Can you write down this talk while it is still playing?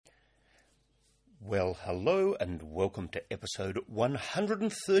Well, hello and welcome to episode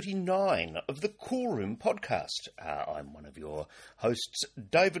 139 of the Cool Room podcast. I'm one of your hosts,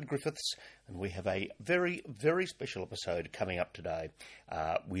 David Griffiths, and we have a very, very special episode coming up today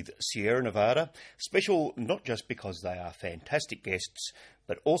with Sierra Nevada. Special not just because they are fantastic guests,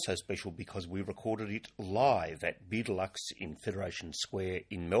 but also special because we recorded it live at Beer Deluxe in Federation Square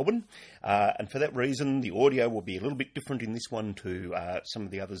in Melbourne. And for that reason, the audio will be a little bit different in this one to some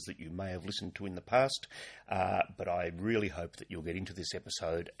of the others that you may have listened to in the past. But I really hope that you'll get into this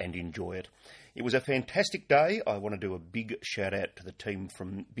episode and enjoy it. It was a fantastic day. I want to do a big shout out to the team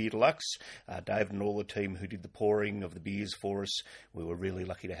from Beer Deluxe, Dave and all the team who did the pouring of the beers for us. We were really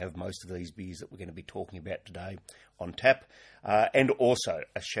lucky to have most of these beers that we're going to be talking about today on tap. And also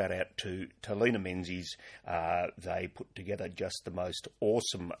a shout out to Lena Menzies. They put together just the most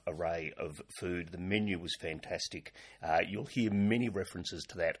awesome array of food. The menu was fantastic. You'll hear many references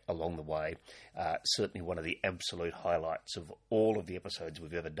to that along the way. Certainly one of the absolute highlights of all of the episodes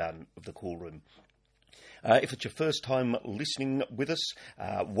we've ever done of the Cool Room. If it's your first time listening with us,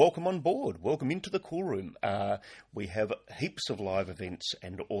 welcome on board. Welcome into the Cool Room. We have heaps of live events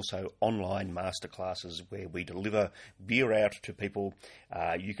and also online masterclasses where we deliver beer out to people.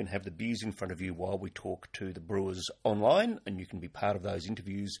 You can have the beers in front of you while we talk to the brewers online, and you can be part of those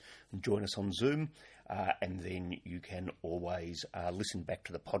interviews and join us on Zoom. And then you can always listen back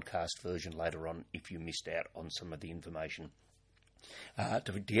to the podcast version later on if you missed out on some of the information.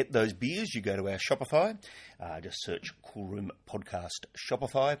 To get those beers, you go to our Shopify, just search Cool Room Podcast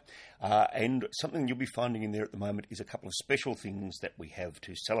Shopify, and something you'll be finding in there at the moment is a couple of special things that we have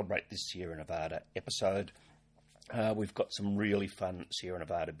to celebrate this Sierra Nevada episode. We've got some really fun Sierra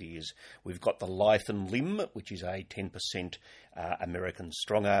Nevada beers. We've got the Lithe and Limb, which is a 10% American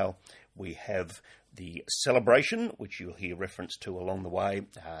strong ale. We have the Celebration, which you'll hear reference to along the way.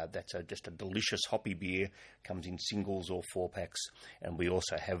 That's just a delicious hoppy beer, comes in singles or 4-packs. And we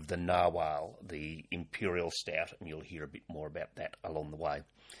also have the Narwhal, the Imperial Stout, and you'll hear a bit more about that along the way.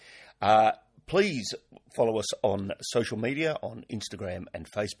 Please follow us on social media, on Instagram and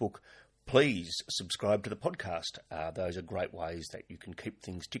Facebook. Please subscribe to the podcast. Those are great ways that you can keep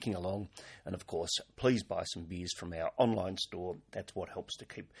things ticking along. And of course, please buy some beers from our online store. That's what helps to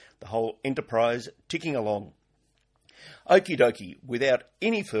keep the whole enterprise ticking along. Okie dokie, without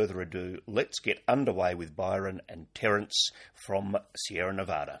any further ado, let's get underway with Byron and Terence from Sierra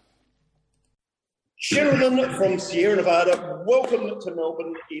Nevada. Gentlemen from Sierra Nevada, welcome to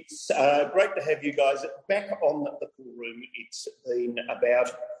Melbourne. It's great to have you guys back on the Cool Room. It's been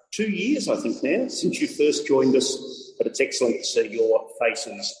about 2 years, I think, now, since you first joined us, but it's excellent to see your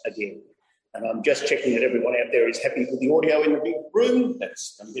faces again. And I'm just checking that everyone out there is happy with the audio in the big room.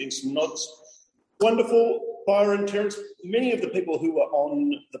 I'm getting some nods. Wonderful. Byron, Terence, many of the people who were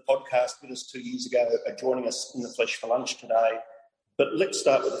on the podcast with us 2 years ago are joining us in the flesh for lunch today. But let's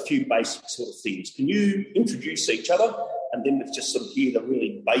start with a few basic sort of things. Can you introduce each other? And then let's just sort of hear the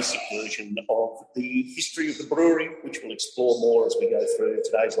really basic version of the history of the brewery, which we'll explore more as we go through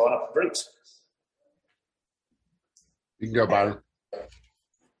today's lineup of drinks. You can go, Byron.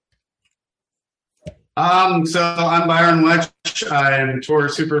 So I'm Byron Welch. I'm tour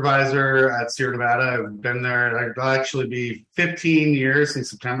supervisor at Sierra Nevada. I've been there. It'll actually be 15 years in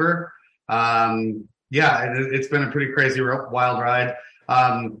September. It's been a pretty crazy, wild ride.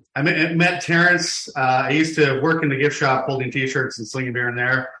 I met Terence. I used to work in the gift shop holding T-shirts and slinging beer in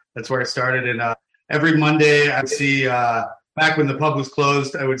there. That's where I started. And every Monday I would see, back when the pub was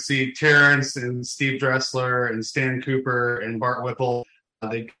closed, I would see Terence and Steve Dressler and Stan Cooper and Bart Whipple.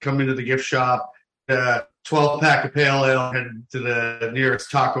 They'd come into the gift shop, 12-pack of pale ale, head to the nearest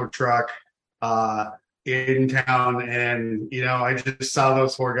taco truck in town. And, I just saw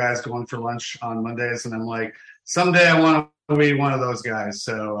those four guys going for lunch on Mondays. And I'm like, someday I want to be one of those guys.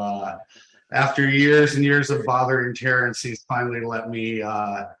 So after years and years of bothering Terence, he's finally let me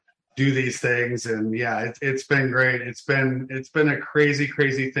do these things. And it's been great. It's been a crazy,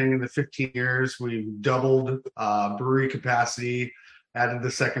 crazy thing in the 15 years. We've doubled brewery capacity, added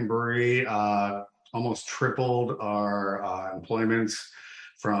the second brewery, almost tripled our employment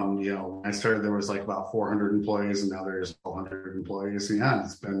from, when I started, there was like about 400 employees and now there's 100 employees. Yeah,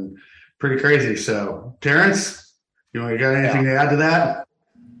 it's been pretty crazy. So Terence, you got anything to add to that?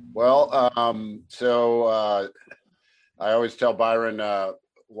 Well, I always tell Byron,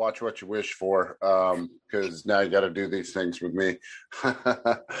 watch what you wish for, because now you got to do these things with me.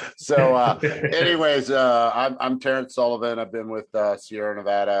 Anyways, I'm Terence Sullivan. I've been with Sierra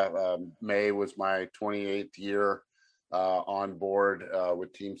Nevada. May was my 28th year on board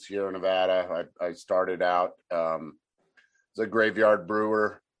with Team Sierra Nevada. I started out as a graveyard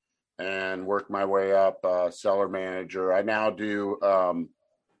brewer, and worked my way up, cellar manager. I now do,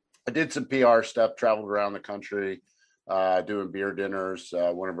 I did some PR stuff, traveled around the country, doing beer dinners,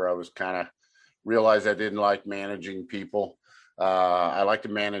 whenever I was kind of realized I didn't like managing people. I like to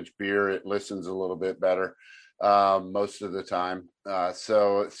manage beer. It listens a little bit better most of the time.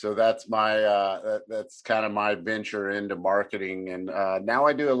 So that's that's kind of my venture into marketing. And now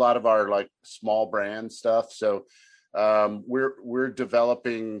I do a lot of our like small brand stuff. So we're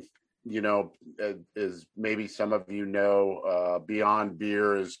developing, as maybe some of Beyond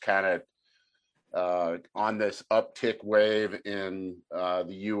Beer is kind of on this uptick wave in the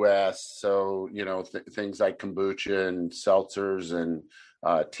U.S. So, things like kombucha and seltzers and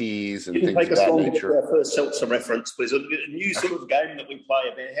teas and things of that nature. Our first seltzer reference was a new sort of game that we play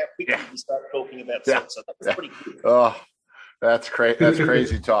about how quickly we start talking about seltzer. That's pretty cool. Oh, that's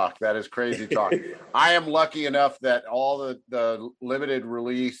crazy talk. That is crazy talk. I am lucky enough that all the limited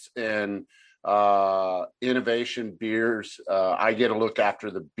release and innovation beers, I get to look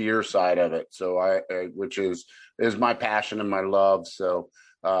after the beer side of it. So which is my passion and my love. So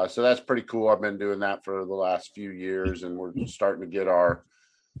that's pretty cool. I've been doing that for the last few years, and we're starting to get our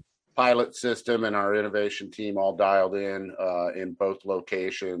pilot system and our innovation team all dialed in both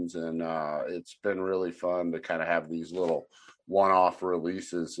locations. And it's been really fun to kind of have these little one-off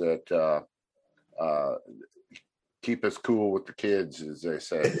releases that keep us cool with the kids, as they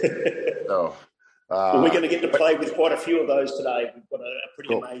say. So we're going to get to play with quite a few of those today. We've got a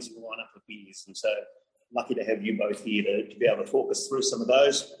pretty amazing lineup of beers, and so lucky to have you both here to be able to talk us through some of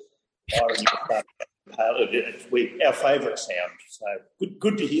those. Our favourite sound, so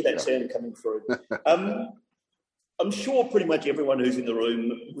good to hear that sound coming through. I'm sure pretty much everyone who's in the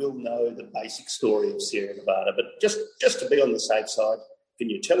room will know the basic story of Sierra Nevada, but just to be on the safe side, can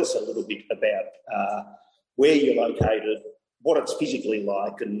you tell us a little bit about where you're located, what it's physically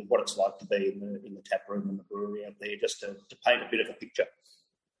like, and what it's like to be in the tap room and the brewery out there, just to paint a bit of a picture?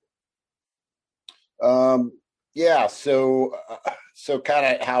 So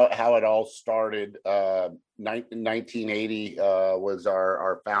kind of how it all started. 1980 was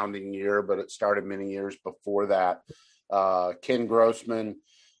our founding year, but it started many years before that. Ken Grossman,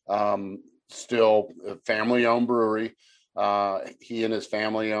 still a family-owned brewery. He and his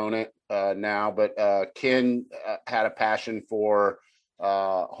family own it now, but Ken had a passion for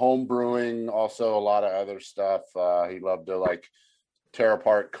home brewing, also a lot of other stuff. He loved to tear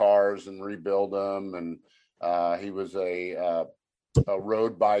apart cars and rebuild them, and he was a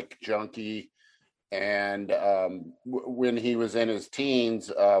road bike junkie. And when he was in his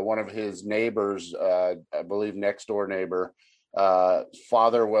teens, one of his neighbors, I believe next door neighbor,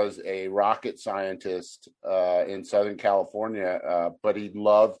 father was a rocket scientist in Southern California, but he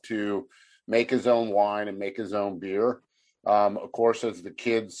loved to make his own wine and make his own beer. Of course, as the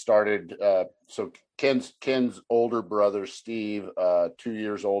kids started, so Ken's older brother, Steve, 2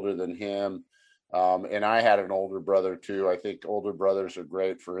 years older than him. And I had an older brother too. I think older brothers are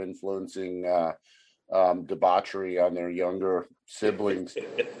great for influencing debauchery on their younger siblings.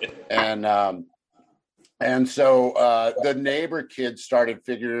 And so the neighbor kids started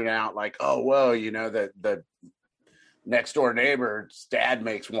figuring out the next door neighbor's dad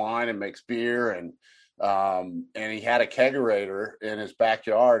makes wine and makes beer, and he had a kegerator in his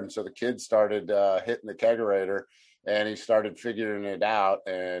backyard. And so the kids started hitting the kegerator, and he started figuring it out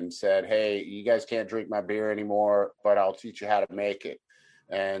and said, "Hey, you guys can't drink my beer anymore, but I'll teach you how to make it."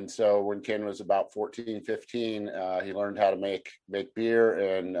 And so when Ken was about 14, 15, he learned how to make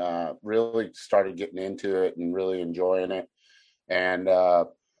beer, and really started getting into it and really enjoying it. And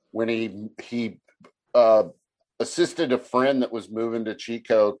when he assisted a friend that was moving to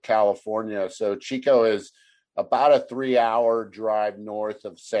Chico, California. So Chico is about a 3-hour drive north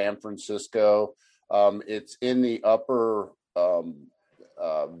of San Francisco. It's in the upper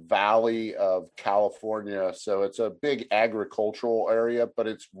valley of California. So it's a big agricultural area, but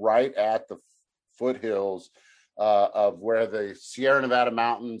it's right at the foothills of where the Sierra Nevada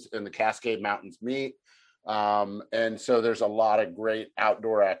mountains and the Cascade Mountains meet. And so there's a lot of great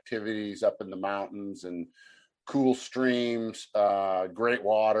outdoor activities up in the mountains, and cool streams, great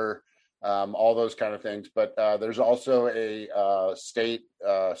water, all those kind of things. But there's also a state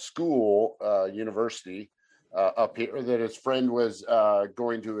school, university, up here that his friend was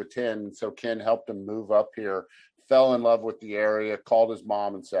going to attend. So Ken helped him move up here, fell in love with the area, called his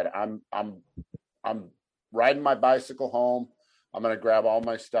mom and said, I'm riding my bicycle home. I'm going to grab all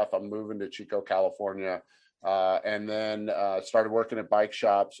my stuff. I'm moving to Chico, California. And then started working at bike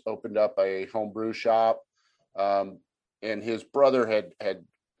shops, opened up a home brew shop. And his brother had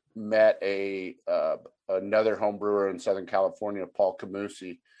met another home brewer in Southern California, Paul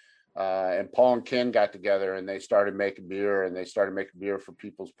Camusi. And Paul and Ken got together and they started making beer, and they started making beer for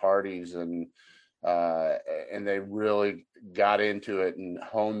people's parties, and they really got into it and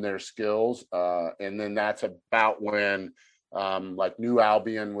honed their skills. And then that's about when like New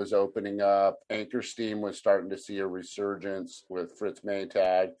Albion was opening up, Anchor Steam was starting to see a resurgence with Fritz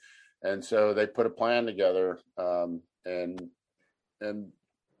Maytag, and so they put a plan together and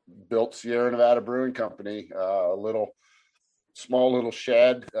built Sierra Nevada Brewing Company, a small little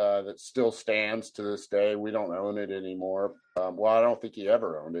shed that still stands to this day. We don't own it anymore. Well, I don't think he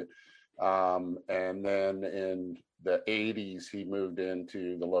ever owned it. And then in the 80s, he moved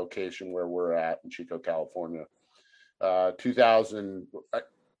into the location where we're at in Chico, California. 2000.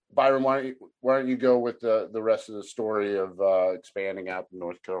 Byron, why don't you go with the rest of the story of expanding out to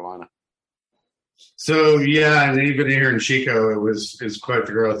North Carolina? So yeah, and even here in Chico, is quite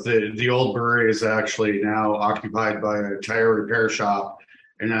the growth. The old brewery is actually now occupied by a tire repair shop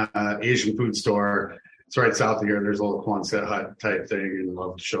and an Asian food store. It's right south of here. There's a little Quonset hut type thing, and I'd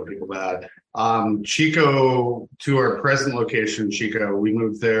love to show people that. Chico, to our present location, Chico, we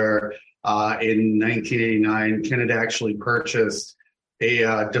moved there in 1989. Ken had actually purchased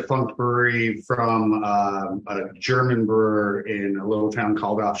a defunct brewery from a German brewer in a little town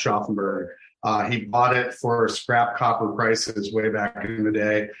called Schaffenburg. He bought it for scrap copper prices way back in the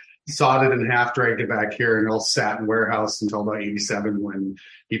day, sawed it in half, dragged it back here, and it all sat in warehouse until about 87 when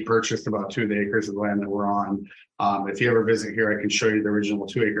he purchased about 2 acres of land that we're on. If you ever visit here, I can show you the original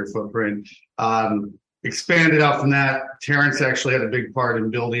 2-acre footprint. Expanded out from that, Terrence actually had a big part in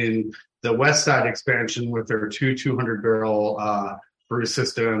building the West Side expansion with their 200-barrel brew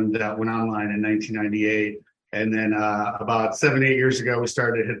system that went online in 1998. And then about 7-8 years ago, we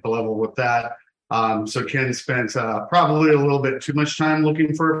started to hit the level with that. So Ken spent probably a little bit too much time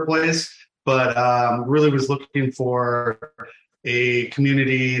looking for a place, but really was looking for a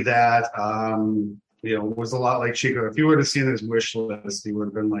community that, was a lot like Chico. If you would have seen his wish list, he would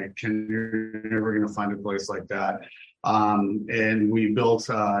have been like, Ken, you're never going to find a place like that. And we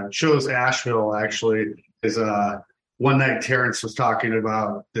chose Asheville, actually, is one night Terrence was talking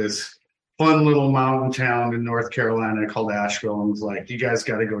about this fun little mountain town in North Carolina called Asheville, and was like, you guys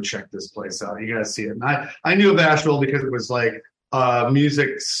got to go check this place out. You guys see it. And I knew of Asheville because it was like a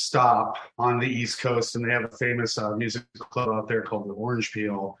music stop on the East Coast, and they have a famous music club out there called the Orange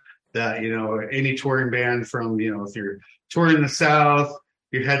Peel that, any touring band from, if you're touring the South,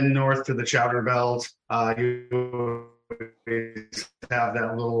 you're heading north to the Chowder Belt, you have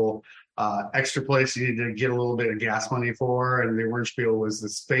that little extra place you need to get a little bit of gas money for, and the Orange Peel was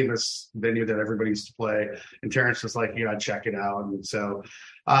this famous venue that everybody used to play, and Terrence was like, you gotta check it out. And so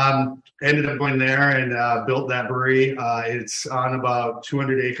ended up going there and built that brewery. It's on about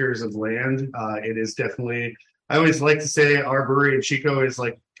 200 acres of land. It is definitely, I always like to say our brewery in Chico is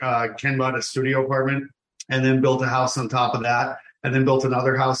like Ken bought a studio apartment and then built a house on top of that, and then built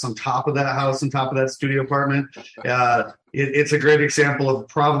another house on top of that house, on top of that studio apartment. It's a great example of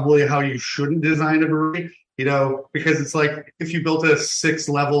probably how you shouldn't design a brewery, because it's like if you built a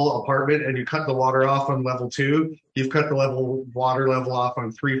 6-level apartment and you cut the water off on level 2, you've cut the water level off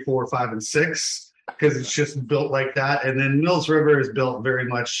on 3, 4, 5, and 6, because it's just built like that. And then Mills River is built very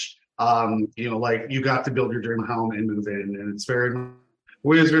much, like you got to build your dream home and move in. And it's very much,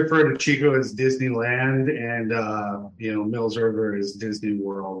 we always refer to Chico as Disneyland, and Mills River is Disney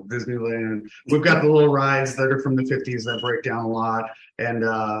World, Disneyland. We've got the little rides that are from the 50s that break down a lot, and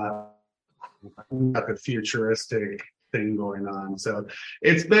we've got the futuristic thing going on. So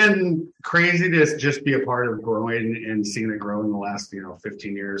it's been crazy to just be a part of growing and seeing it grow in the last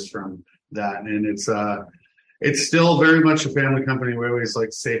 15 years from that. And it's still very much a family company. We always like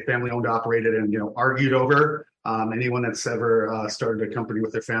to say family owned, operated, and argued over. Anyone that's ever started a company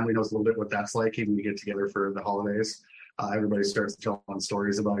with their family knows a little bit what that's like. Even when you get together for the holidays, everybody starts telling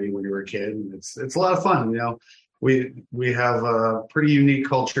stories about you when you were a kid, and it's a lot of fun. We have a pretty unique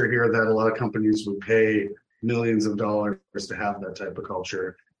culture here that a lot of companies would pay millions of dollars to have that type of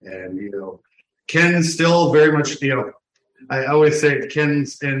culture. And Ken's still very much, I always say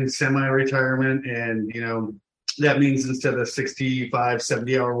Ken's in semi-retirement, and that means instead of 65,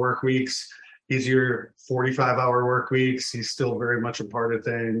 70-hour work weeks, he's your 45-hour work weeks. He's still very much a part of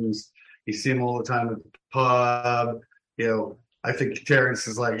things. You see him all the time at the pub. I think Terrence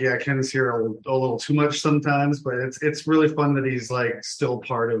is like, yeah, Ken's here a little too much sometimes, but it's really fun that he's like still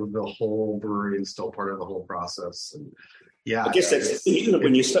part of the whole brewery and still part of the whole process. And yeah, I guess that's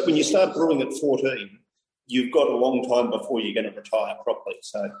when you start brewing at 14, you've got a long time before you're going to retire properly.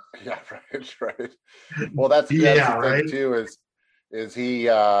 So yeah, right. Well, that's the right thing too. Is is he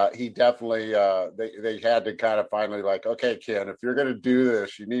definitely they had to kind of finally like, okay, Ken, if you're going to do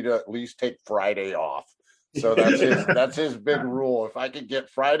this, you need to at least take Friday off. So that's his big rule. If I could get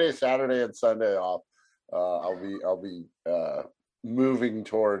Friday, Saturday, and Sunday off, I'll be moving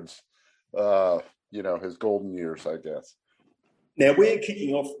towards his golden years, I guess. Now, we're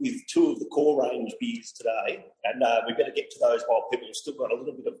kicking off with two of the core range beers today, and we better get to those while people have still got a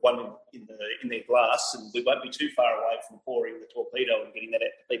little bit of one in their glass, and we won't be too far away from pouring the torpedo and getting that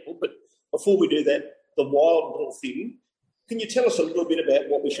out to people. But before we do that, the wild little thing, can you tell us a little bit about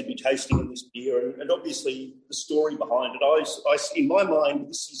what we should be tasting in this beer, and obviously the story behind it? In my mind,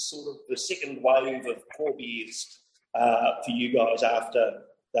 this is sort of the second wave of core beers for you guys after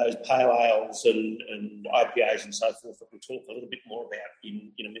those pale ales and IPAs and so forth that we'll talk a little bit more about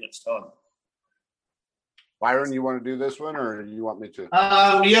in a minute's time. Byron, you want to do this one, or do you want me to?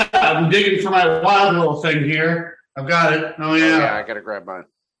 Yeah, I'm digging for my wild little thing here. I've got it. Oh, yeah. I got to grab mine.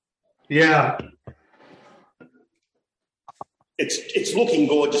 Yeah. It's looking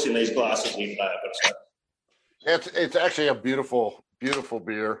gorgeous in these glasses here today, I've got to say. It's actually a beautiful, beautiful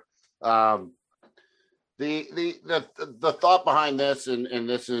beer. The thought behind this, and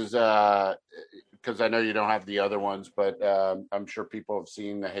this is because I know you don't have the other ones, but I'm sure people have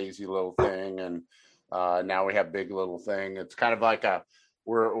seen the hazy little thing, and now we have big little thing. It's kind of like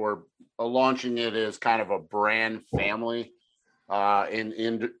we're launching it as kind of a brand family,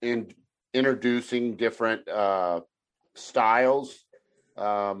 in introducing different styles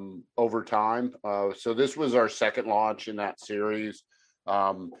over time. So this was our second launch in that series,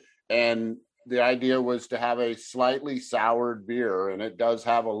 and the idea was to have a slightly soured beer, and it does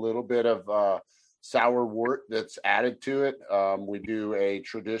have a little bit of sour wort that's added to it. We do a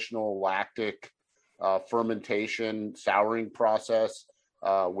traditional lactic fermentation souring process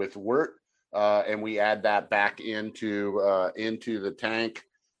with wort, and we add that back into the tank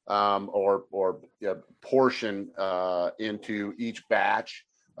or portion into each batch,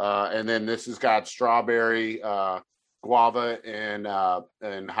 and then this has got strawberry, guava, and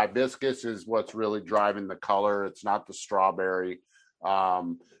hibiscus is what's really driving the color. It's not the strawberry,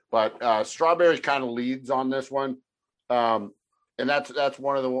 but strawberry kind of leads on this one, and that's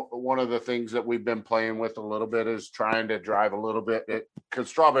one of the things that we've been playing with a little bit, is trying to drive a little bit, because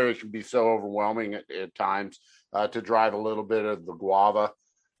strawberry can be so overwhelming at times, to drive a little bit of the guava.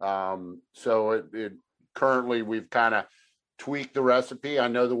 So it currently we've kind of tweak the recipe. I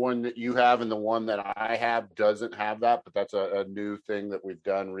know the one that you have and the one that I have doesn't have that, but that's a new thing that we've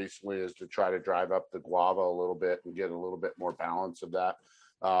done recently, is to try to drive up the guava a little bit and get a little bit more balance of that.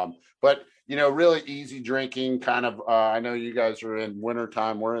 But really easy drinking kind of. I know you guys are in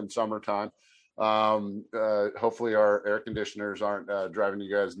wintertime, we're in summertime. Hopefully our air conditioners aren't driving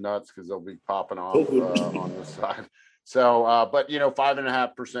you guys nuts, because they'll be popping off on the side. So, but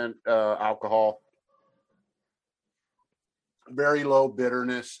 5.5% alcohol. Very low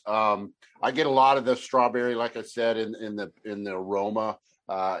bitterness. I get a lot of the strawberry, like I said, in the aroma,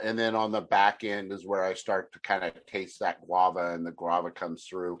 and then on the back end is where I start to kind of taste that guava, and the guava comes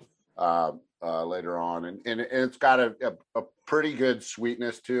through later on, and it's got a pretty good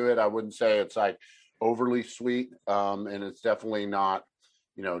sweetness to it. I wouldn't say it's like overly sweet, and it's definitely not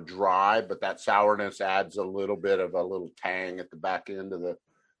dry, but that sourness adds a little bit of a little tang at the back end of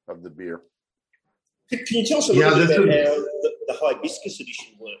the beer. Can you tell us a little bit about how the hibiscus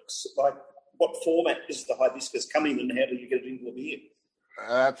edition works? Like, what format is the hibiscus coming in, and how do you get it into a beer?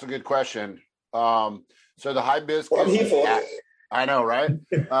 That's a good question. So the hibiscus, well, I'm here for it. I know, right?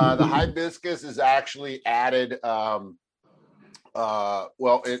 The hibiscus is actually added.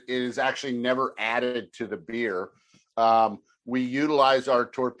 It is actually never added to the beer. We utilize our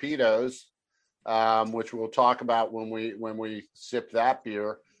torpedoes, which we'll talk about when we sip that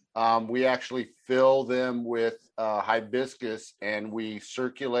beer. We actually fill them with hibiscus, and we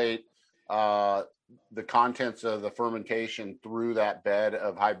circulate the contents of the fermentation through that bed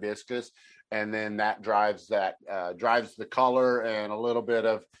of hibiscus, and then that drives the color, and a little bit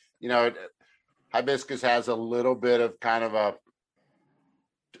of hibiscus has a little bit of kind of a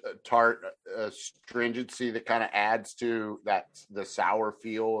tart stringency that kind of adds to the sour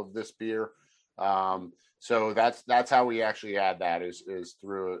feel of this beer. So that's how we actually add that is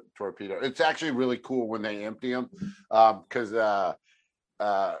through a torpedo. It's actually really cool when they empty them, because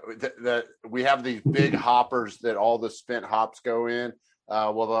we have these big hoppers that all the spent hops go in.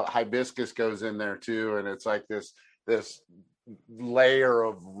 Well, the hibiscus goes in there too, and it's like this layer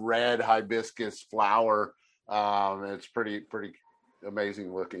of red hibiscus flower. It's pretty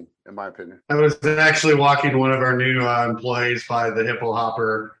amazing looking, in my opinion. I was actually walking one of our new employees by the Hippo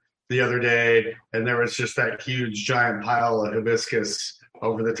Hopper the other day, and there was just that huge giant pile of hibiscus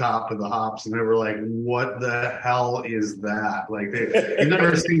over the top of the hops, and they were like, "What the hell is that?" Like, you've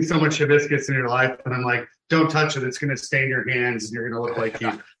never seen so much hibiscus in your life, and I'm like, "Don't touch it; it's going to stain your hands, and you're going to look like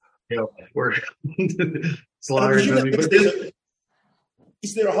we're slaughtering something." But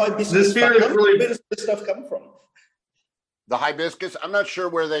is there a hibiscus? This beer is really. Where does this stuff come from? The hibiscus, I'm not sure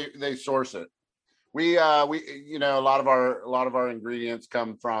where they source it. We a lot of our ingredients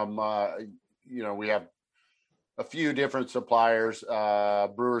come from we have a few different suppliers.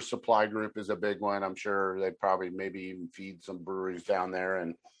 Brewers Supply Group is a big one. I'm sure they probably maybe even feed some breweries down there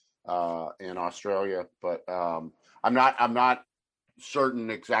in Australia, but I'm not certain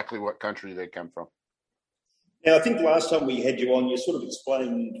exactly what country they come from. Now, I think last time we had you on, you sort of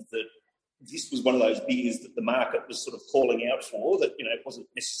explained that this was one of those beers that the market was sort of calling out for, that, it wasn't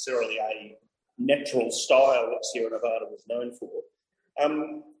necessarily a natural style that Sierra Nevada was known for.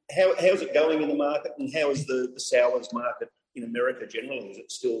 How's it going in the market, and how is the sours market in America generally? Is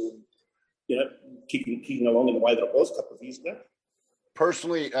it still, kicking along in the way that it was a couple of years ago?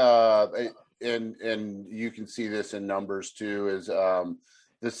 Personally, and you can see this in numbers too, is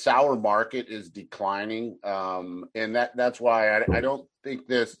the sour market is declining, and that's why I don't think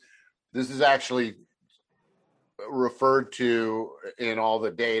this is actually referred to in all the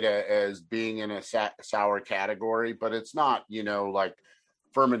data as being in a sour category, but it's not, like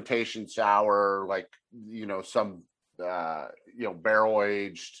fermentation sour, like, some, barrel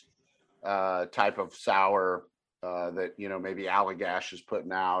aged type of sour that, maybe Allagash is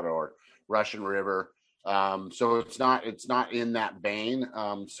putting out, or Russian River. So it's not in that vein.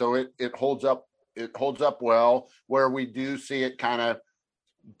 So it holds up well. Where we do see it kind of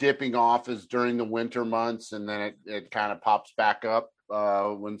dipping off is during the winter months, and then it kind of pops back up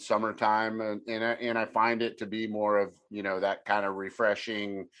when summertime, and I find it to be more of that kind of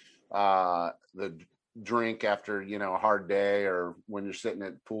refreshing the drink after a hard day, or when you're sitting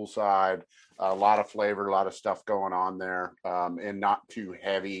at poolside. A lot of flavor, a lot of stuff going on there, and not too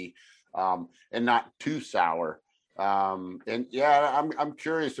heavy, and not too sour. And yeah, I'm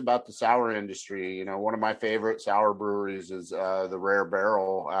curious about the sour industry. One of my favorite sour breweries is the Rare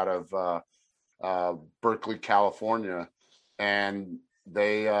Barrel out of Berkeley, California, and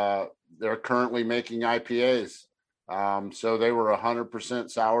they're currently making IPAs. So they were 100%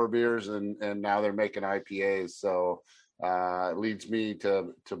 sour beers, and now they're making IPAs. So it leads me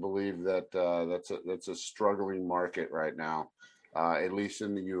to believe that that's a struggling market right now, at least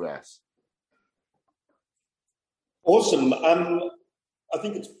in the U.S. Awesome. I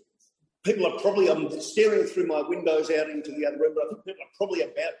think people are probably, I'm staring through my windows out into the other room, but I think people are probably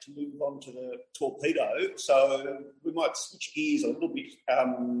about to move on to the Torpedo. So we might switch gears a little bit.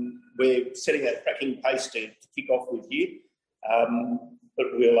 We're setting a cracking pace to kick off with here. But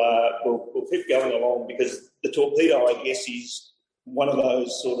we'll keep going along, because the Torpedo, I guess, is one of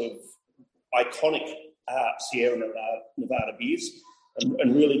those sort of iconic Sierra Nevada beers,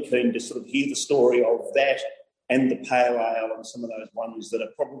 and really keen to sort of hear the story of that and the pale ale and some of those ones that are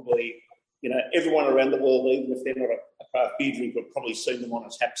probably, everyone around the world, even if they're not a craft beer drinker, have probably seen them on a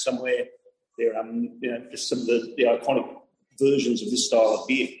tap somewhere. They're, just some of the iconic versions of this style of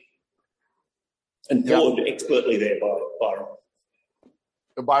beer. And poured expertly there by Byron.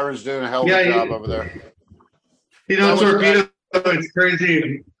 Byron's doing a hell of a job over there. Torpedo, it's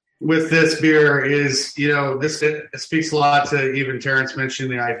crazy with this beer is, it speaks a lot to, even Terrence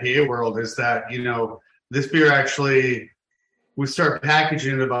mentioned the IPA world, is that, this beer actually, we started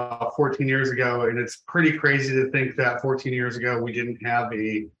packaging it about 14 years ago, and it's pretty crazy to think that 14 years ago we didn't have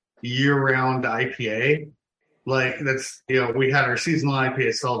a year-round IPA. Like, that's, we had our seasonal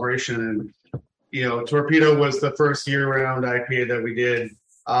IPA celebration, and, Torpedo was the first year-round IPA that we did.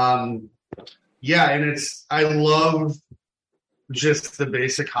 And I love just the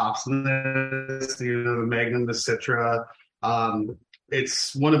basic hops in this, the Magnum, the Citra.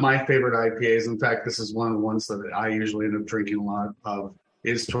 It's one of my favorite IPAs. In fact, this is one of the ones that I usually end up drinking a lot of,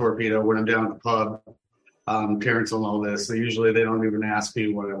 is Torpedo. When I'm down at the pub, Terrence will know this. They don't even ask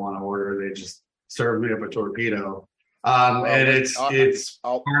me what I want to order. They just serve me up a Torpedo. And it's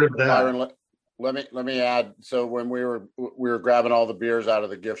part of that. Byron, let me add. So when we were grabbing all the beers out of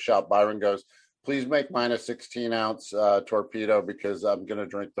the gift shop, Byron goes, "Please make mine a 16-ounce Torpedo, because I'm going to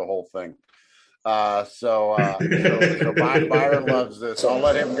drink the whole thing." So Byron loves this. I'll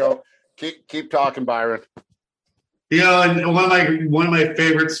let him go. Keep talking, Byron. And one of my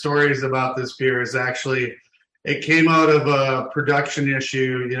favorite stories about this beer is actually, it came out of a production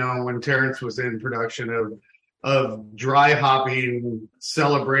issue, when Terrence was in production of dry hopping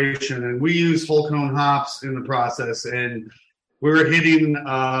celebration, and we use whole cone hops in the process. And we were hitting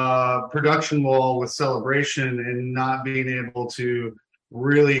a production wall with Celebration and not being able to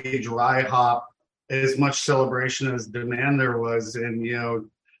really dry hop as much Celebration as demand there was. And, you know,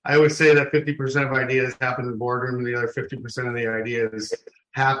 I always say that 50% of ideas happen in the boardroom and the other 50% of the ideas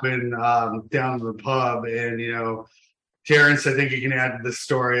happen down in the pub. And, you know, Terrence, I think you can add to the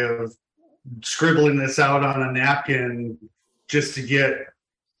story of scribbling this out on a napkin just to get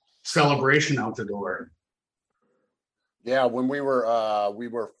Celebration out the door. Yeah, when we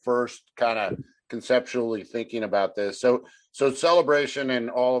were first kind of conceptually thinking about this, so Celebration and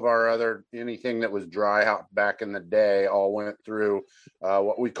all of our other anything that was dry hop back in the day all went through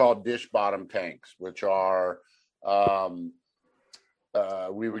what we call dish bottom tanks, which are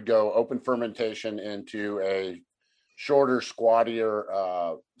we would go open fermentation into a shorter,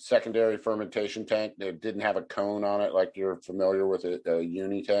 squattier secondary fermentation tank that didn't have a cone on it like you're familiar with a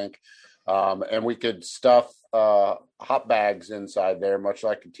uni tank. And we could stuff hop bags inside there, much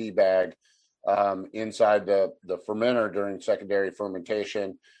like a tea bag, inside the fermenter during secondary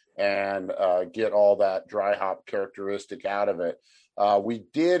fermentation and get all that dry hop characteristic out of it. We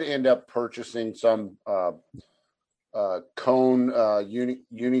did end up purchasing some cone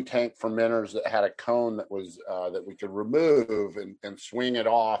uni tank fermenters that had a cone that was that we could remove and swing it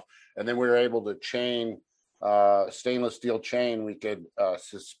off, and then we were able to chain stainless steel chain. We could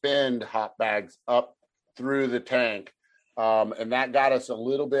suspend hop bags up through the tank, and that got us a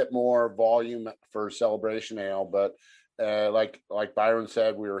little bit more volume for Celebration Ale. But like Byron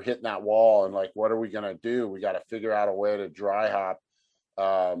said, we were hitting that wall, and like, what are we going to do? We got to figure out a way to dry hop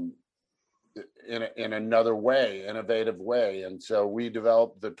in another way, innovative way. And so we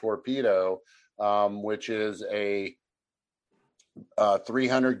developed the Torpedo, which is a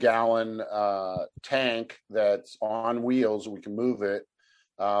 300-gallon tank that's on wheels. We can move it,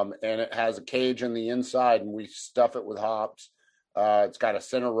 and it has a cage in the inside, and we stuff it with hops. It's got a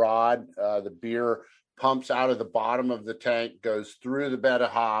center rod. The beer pumps out of the bottom of the tank, goes through the bed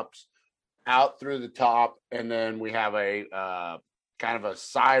of hops, out through the top, and then we have a kind of a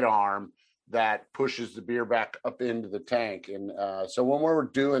sidearm that pushes the beer back up into the tank. And so when we're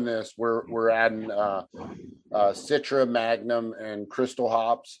doing this, we're adding Citra, Magnum, and Crystal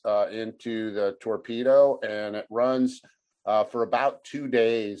hops into the Torpedo, and it runs for about 2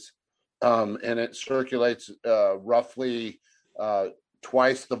 days, and it circulates roughly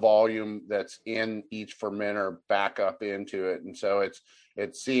twice the volume that's in each fermenter back up into it. And so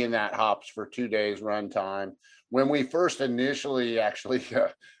it's seeing that hops for 2 days runtime. When we first initially actually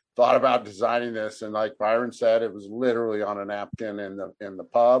thought about designing this, and like Byron said, it was literally on a napkin in the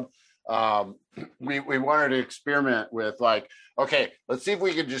pub. We wanted to experiment with, like, okay, let's see if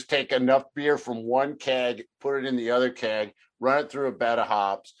we could just take enough beer from one keg, put it in the other keg, run it through a bed of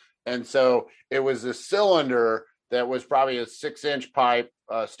hops. And so it was a cylinder that was probably a 6-inch pipe,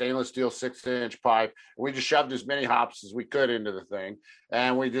 stainless steel 6-inch pipe. We just shoved as many hops as we could into the thing,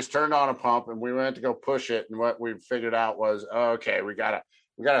 and we just turned on a pump, and we went to go push it. And what we figured out was, okay, we gotta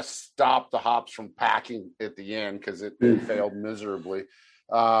stop the hops from packing at the end because it failed miserably.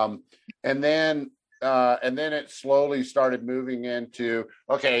 And then it slowly started moving into,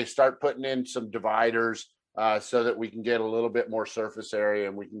 okay, start putting in some dividers so that we can get a little bit more surface area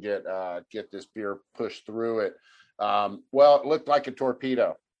and we can get this beer pushed through it. Well, it looked like a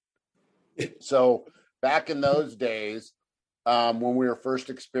Torpedo. So back in those days, when we were first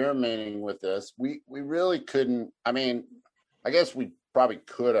experimenting with this, we really couldn't. I mean, I guess we probably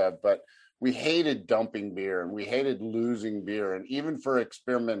could have, but we hated dumping beer and we hated losing beer, and even for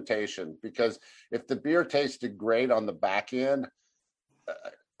experimentation, because if the beer tasted great on the back end,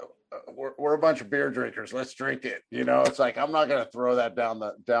 we're a bunch of beer drinkers. Let's drink it. You know, it's like, I'm not going to throw that down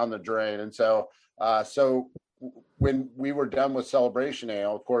the drain. And so when we were done with Celebration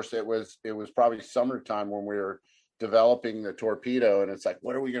Ale, of course, it was probably summertime when we were developing the Torpedo, and it's like,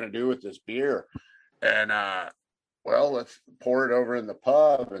 what are we going to do with this beer? And well, let's pour it over in the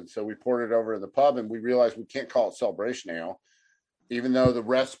pub. And so we poured it over in the pub, and we realized we can't call it Celebration Ale, even though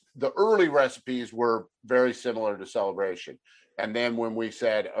the early recipes were very similar to Celebration. And then when we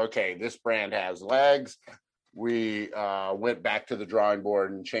said, okay, this brand has legs, we went back to the drawing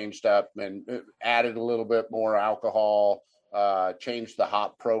board and changed up and added a little bit more alcohol, changed the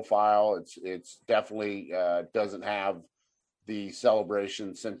hop profile. It's definitely doesn't have the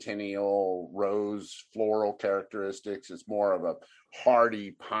Celebration Centennial rose floral characteristics. It's more of a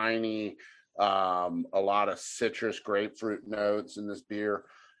hearty, piney, a lot of citrus grapefruit notes in this beer.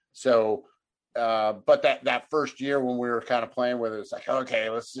 So, but that first year when we were kind of playing with it, it's like, okay,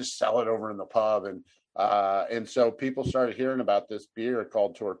 let's just sell it over in the pub. And so people started hearing about this beer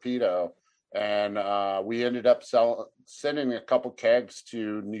called Torpedo. and we ended up sending a couple kegs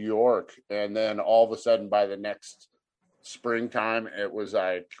to New York, and then all of a sudden by the next springtime, it was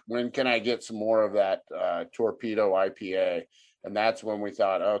like, when can I get some more of that Torpedo IPA? And that's when we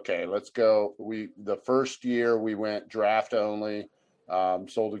thought, okay, let's go. The first year we went draft only,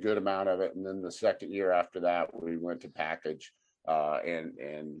 sold a good amount of it, and then the second year after that we went to package,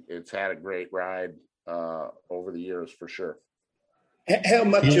 and it's had a great ride over the years for sure. How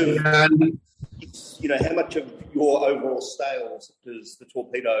much of how much of your overall sales does the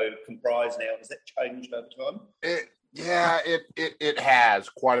Torpedo comprise now? Has that changed over time? It has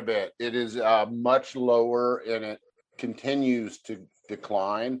quite a bit. It is much lower, and it continues to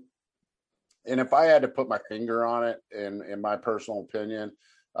decline. And if I had to put my finger on it, in my personal opinion,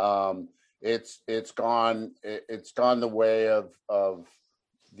 it's gone the way of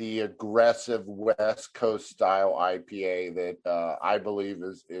the aggressive West Coast style IPA that I believe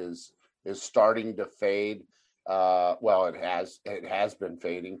is starting to fade. Well, it has been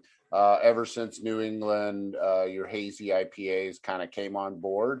fading ever since New England, your hazy IPAs kind of came on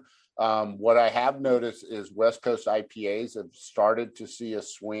board. What I have noticed is West Coast IPAs have started to see a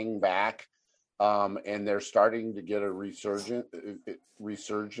swing back, and they're starting to get a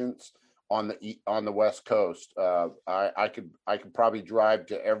resurgence on the West Coast. I could probably drive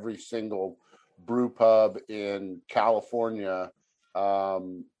to every single brew pub in California,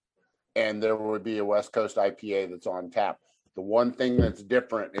 and there would be a West Coast IPA that's on tap. The one thing that's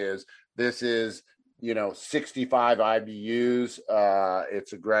different is this is 65 IBUs.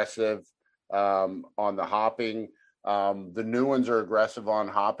 It's aggressive on the hopping. The new ones are aggressive on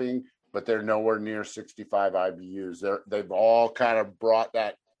hopping, but they're nowhere near 65 IBUs. They've all kind of brought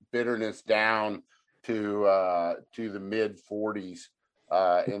that bitterness down to the mid 40s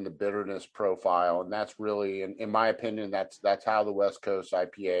in the bitterness profile, and that's really, in my opinion, that's how the West Coast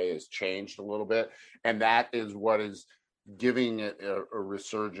IPA has changed a little bit, and that is what is giving it a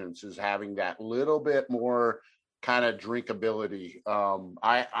resurgence, is having that little bit more kind of drinkability.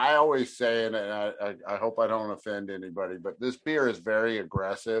 I always say, and I hope I don't offend anybody, but this beer is very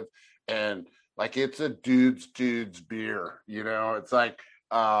aggressive, and like it's a dude's beer. It's like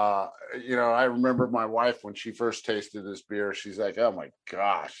I remember my wife when she first tasted this beer, she's like, oh my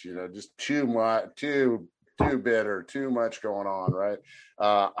gosh, just too much, too bitter, too much going on, right?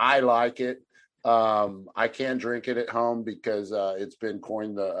 I like it. I can't drink it at home because it's been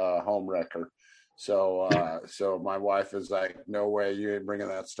coined the home wrecker. So my wife is like, no way, you ain't bringing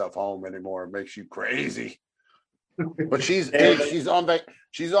that stuff home anymore. It makes you crazy. But she's on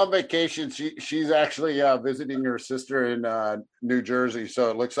vacation. She's actually visiting her sister in New Jersey, so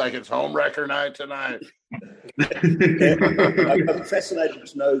it looks like it's home wrecker night tonight. I'm fascinated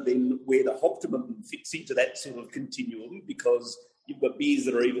to know then where the Hoptimum fits into that sort of continuum, because you've got beers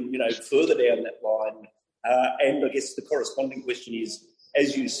that are even further down that line. And I guess the corresponding question is,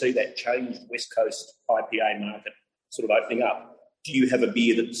 as you see that changed West Coast IPA market sort of opening up, do you have a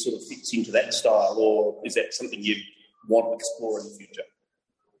beer that sort of fits into that style, or is that something you want to explore in the future?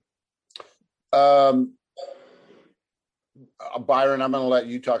 Byron, I'm going to let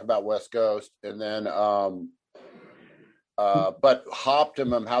you talk about West Coast, and then but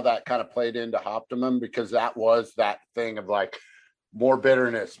Hoptimum, how that kind of played into Hoptimum, because that was that thing of like more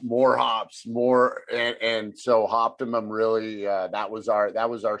bitterness, more hops, more, and so Hoptimum really that was our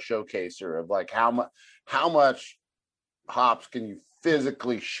showcaser of like how much hops can you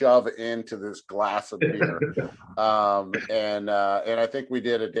physically shove into this glass of beer. And I think we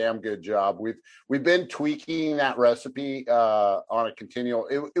did a damn good job. We've been tweaking that recipe on a continual.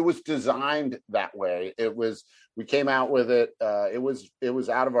 It was designed that way. We came out with it. It was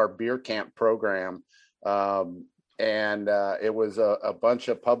out of our beer camp program. And it was a bunch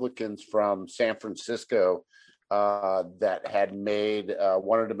of publicans from San Francisco that had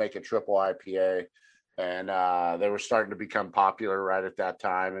wanted to make a triple IPA. And they were starting to become popular right at that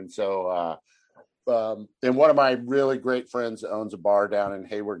time. And so, and one of my really great friends owns a bar down in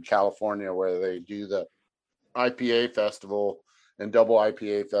Hayward, California, where they do the IPA festival and double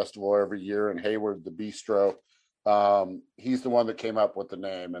IPA festival every year in Hayward, the Bistro. He's the one that came up with the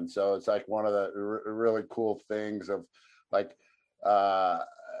name. And so it's like one of the really cool things of like,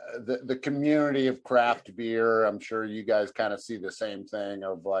 the community of craft beer. I'm sure you guys kind of see the same thing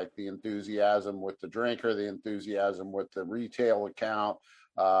of like the enthusiasm with the drinker, the enthusiasm with the retail account,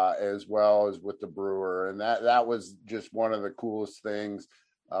 as well as with the brewer. And that was just one of the coolest things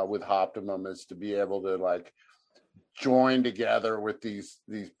with Hoptimum, is to be able to like join together with these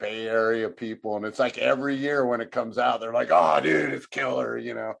Bay Area people. And it's like every year when it comes out, they're like, oh dude, it's killer,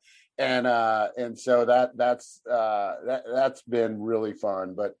 and so that's been really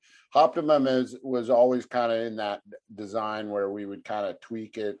fun. But Optimum was always kind of in that design where we would kind of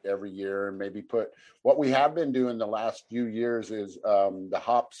tweak it every year and maybe put what we have been doing the last few years is the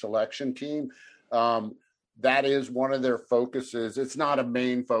hop selection team. That is one of their focuses. It's not a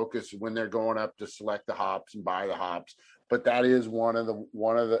main focus when they're going up to select the hops and buy the hops, but that is one of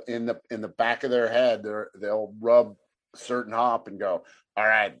the in the back of their head. They'll rub a certain hop and go, all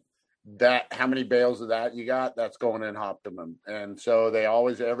right, that how many bales of that you got? That's going in Optimum. And so they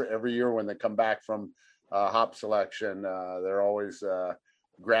always every year when they come back from hop selection, they're always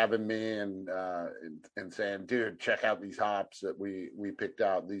grabbing me and saying, dude, check out these hops that we picked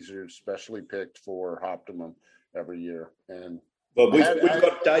out. These are specially picked for Optimum every year. And well, we've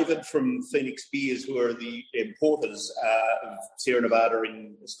got David from Phoenix Beers, who are the importers of Sierra Nevada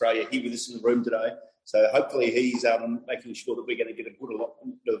in Australia, here with us in the room today. So hopefully he's making sure that we're going to get a good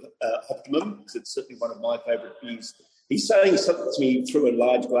allotment of Optimum, because it's certainly one of my favourite beers. He's saying something to me through a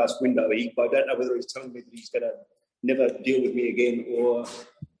large glass window. I don't know whether he's telling me that he's going to never deal with me again or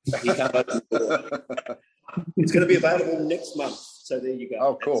he can't open the door. It's going to be available next month. So there you go.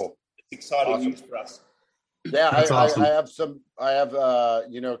 Oh, cool. It's exciting news for us. Yeah, awesome. I have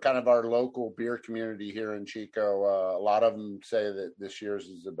kind of our local beer community here in Chico. A lot of them say that this year's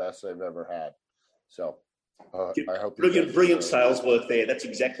is the best they've ever had. So I hope brilliant sales work there. That's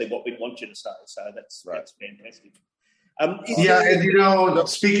exactly what we want you to say. So that's fantastic. And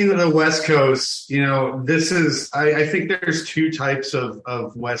speaking of the West Coast, this is I think there's two types of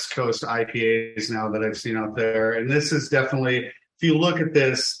West Coast IPAs now that I've seen out there, and this is definitely, if you look at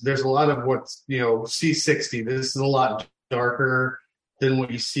this, there's a lot of what's C60. This is a lot darker than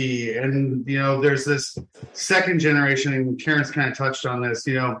what you see, and there's this second generation, and Terrence kind of touched on this.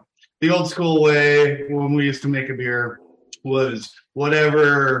 The old school way when we used to make a beer was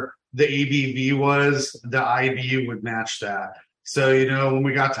whatever the ABV was, the IBU would match that. So, when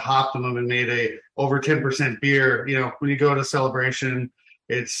we got to Optimum and made a over 10% beer, when you go to Celebration,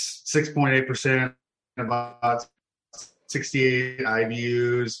 it's 6.8%, about 68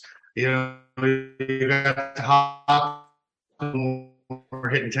 IBUs. You got to Optimum, we're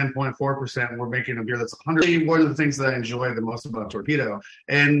hitting 10.4%. We're making a beer that's 100. One of the things that I enjoy the most about Torpedo.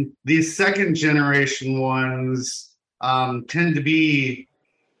 And these second generation ones tend to be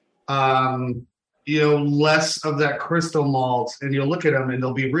less of that crystal malt, and you'll look at them and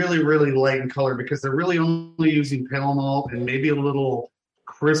they'll be really, really light in color because they're really only using pale malt and maybe a little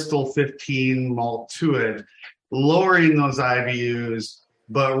crystal 15 malt to it, lowering those IBUs,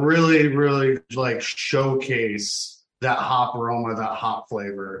 but really, really like showcase that hop aroma, that hop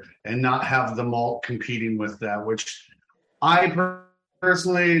flavor, and not have the malt competing with that, which I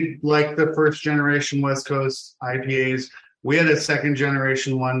personally like. The first generation West Coast IPAs. We had a second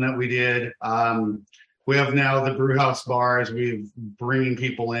generation one that we did. We have now the Brewhouse bars. We're bringing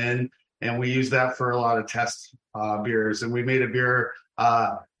people in, and we use that for a lot of test beers. And we made a beer,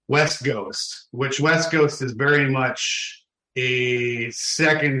 West Ghost, which West Ghost is very much a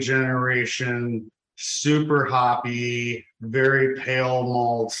second generation, super hoppy, very pale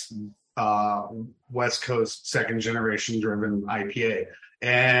malt, West Coast second generation driven IPA.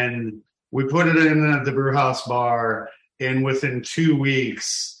 And we put it in the Brewhouse bar, and within 2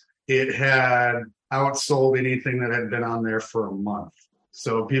 weeks, it had outsold anything that had been on there for a month.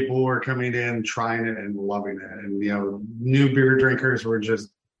 So people were coming in, trying it, and loving it. And, new beer drinkers were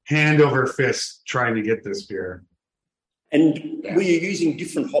just hand over fist trying to get this beer. And were you using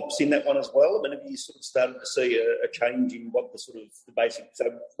different hops in that one as well? I mean, have you sort of started to see a change in what the basic, so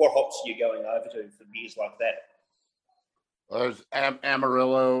what hops are you going over to for beers like that? Well, there's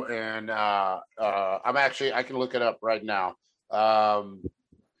Amarillo, and I can look it up right now.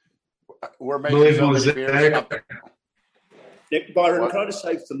 We're making so many beers. Byron, can I just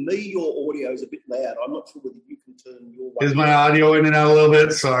say, for me, your audio is a bit loud. I'm not sure whether you can turn your... Is my audio in and out a little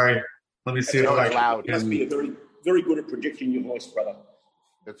bit? Sorry. Let me see if I can... Loud. You must be very, very good at projecting your voice, brother.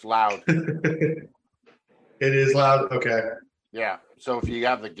 It's loud. It is loud? Okay. Yeah. So if you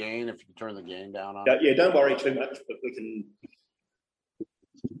have the gain, if you can turn the gain down on it. Yeah, don't worry too much, but we can...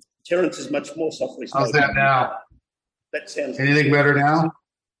 Terrence is much more softly spoken. How's that now? That sounds... Anything better now?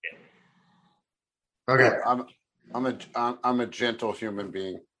 Yeah. Okay. I'm a gentle human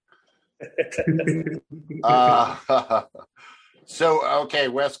being. West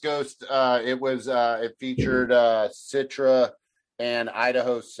Coast. It featured Citra and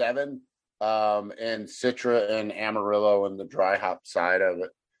Idaho 7, and Citra and Amarillo and the dry hop side of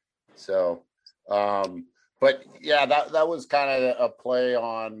it. So, but yeah, that was kind of a play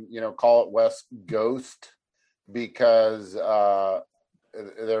on, call it West Ghost, because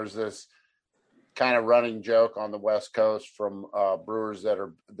there's this kind of running joke on the West Coast from brewers that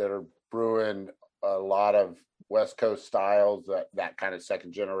are brewing a lot of West Coast styles, that kind of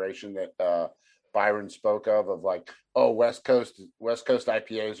second generation that Byron spoke of like, oh, West Coast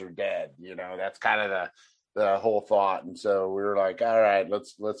IPAs are dead. That's kind of the whole thought. And so we were like, all right,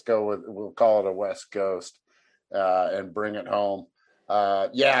 let's go with, we'll call it a West Coast and bring it home.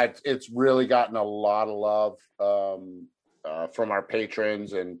 It's really gotten a lot of love from our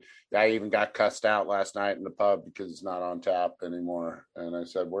patrons, and I even got cussed out last night in the pub because it's not on tap anymore. And I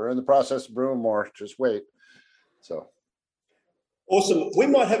said, we're in the process of brewing more, just wait. So awesome. We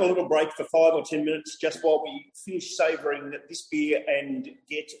might have a little break for 5 or 10 minutes just while we finish savouring this beer and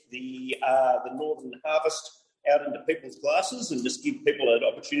get the Northern Harvest out into people's glasses, and just give people an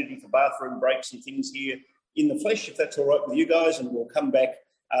opportunity for bathroom breaks and things here in the flesh, if that's all right with you guys, and we'll come back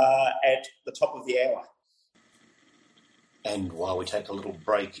at the top of the hour. And while we take a little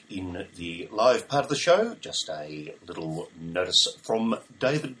break in the live part of the show, just a little notice from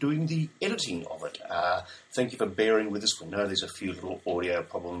David doing the editing of it. Thank you for bearing with us. We know there's a few little audio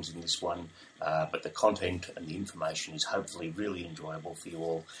problems in this one, but the content and the information is hopefully really enjoyable for you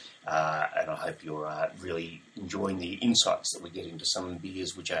all. And I hope you're really enjoying the insights that we get into some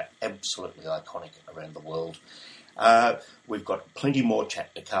beers which are absolutely iconic around the world. We've got plenty more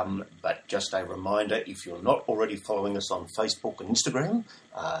chat to come, but just a reminder, if you're not already following us on Facebook and Instagram,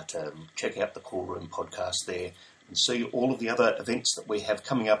 to check out the Cool Room podcast there and see all of the other events that we have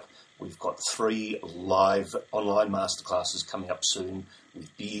coming up. We've got 3 live online masterclasses coming up soon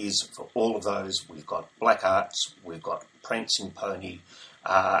with beers for all of those. We've got Black Arts, we've got Prancing Pony,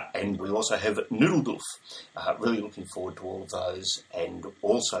 and we also have Noodle Doof. Really looking forward to all of those, and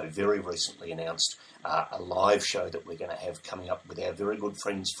also very recently announced a live show that we're going to have coming up with our very good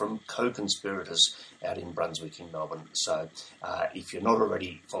friends from Co-Conspirators out in Brunswick in Melbourne. So if you're not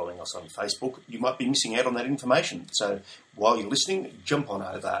already following us on Facebook, you might be missing out on that information. So while you're listening, jump on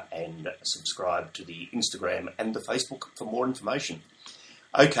over and subscribe to the Instagram and the Facebook for more information.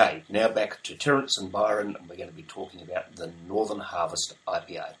 Okay, now back to Terence and Byron, and we're going to be talking about the Northern Harvest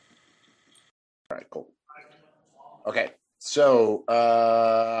IPA. All right, cool. Okay, so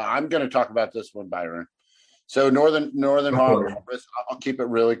I'm going to talk about this one, Byron. So Northern Harvest, I'll keep it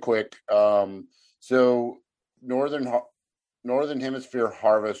really quick. So Northern Hemisphere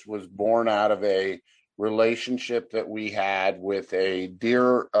Harvest was born out of a relationship that we had with a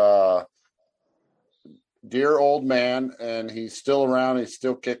dear old man, and he's still around. He's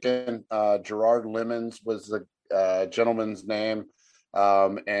still kicking. Gerard Lemons was the gentleman's name,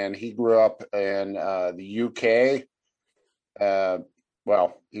 and he grew up in the UK.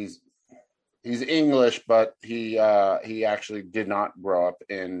 Well, he's English, but he actually did not grow up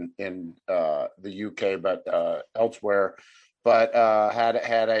in the UK, but elsewhere. But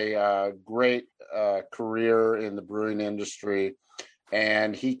had a great career in the brewing industry.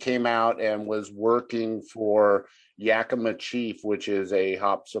 And he came out and was working for Yakima Chief, which is a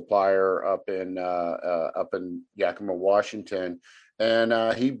hop supplier up in Yakima, Washington. And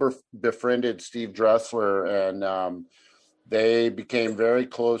he befriended Steve Dressler, and they became very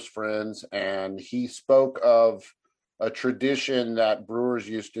close friends. And he spoke of a tradition that brewers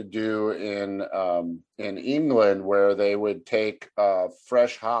used to do in England, where they would take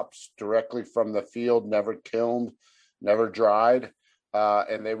fresh hops directly from the field, never kilned, never dried.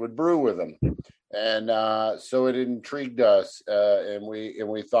 And they would brew with them, and so it intrigued us, and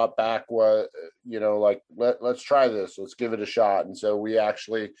we thought back, let's try this, let's give it a shot. And so we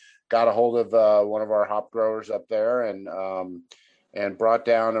actually got a hold of one of our hop growers up there, and brought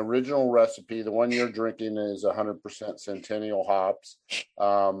down original recipe. The one you're drinking is 100% Centennial hops.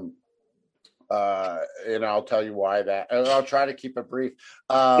 And I'll tell you why that. And I'll try to keep it brief,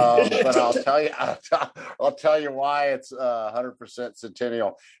 but I'll tell you why it's 100%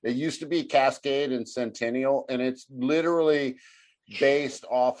 Centennial. It used to be Cascade and Centennial, and it's literally based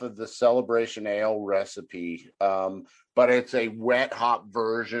off of the Celebration Ale recipe, but it's a wet hop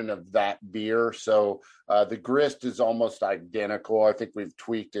version of that beer. So the grist is almost identical. I think we've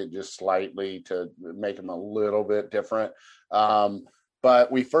tweaked it just slightly to make them a little bit different.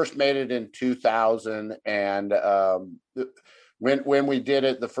 But we first made it in 2000, and when we did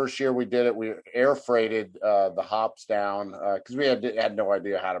it, the first year we did it, we air freighted the hops down because we had no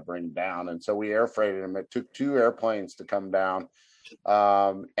idea how to bring them down, and so we air freighted them. It took 2 airplanes to come down,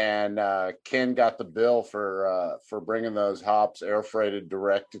 and Ken got the bill for bringing those hops air freighted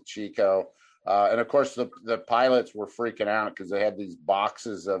direct to Chico, and of course the pilots were freaking out because they had these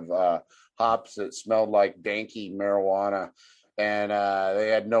boxes of hops that smelled like danky marijuana. And they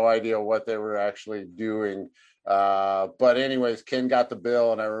had no idea what they were actually doing. But anyways, Ken got the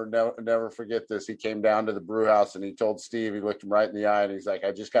bill, and I never forget this. He came down to the brew house and he told Steve, he looked him right in the eye and he's like,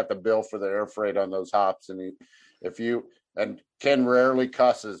 I just got the bill for the air freight on those hops. And Ken rarely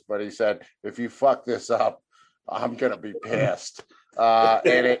cusses, but he said, if you fuck this up, I'm going to be pissed.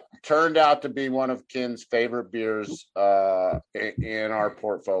 And it turned out to be one of Ken's favorite beers in our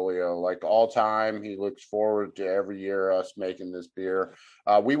portfolio. Like all time, he looks forward to every year us making this beer.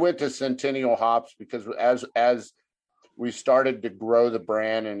 We went to Centennial hops because as we started to grow the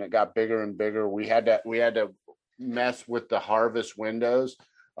brand and it got bigger and bigger, we had to mess with the harvest windows.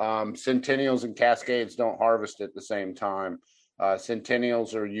 Centennials and Cascades don't harvest at the same time.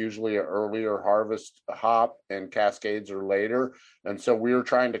 Centennials are usually an earlier harvest hop and Cascades are later. And so we were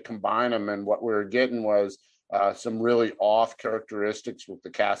trying to combine them. And what we were getting was some really off characteristics with the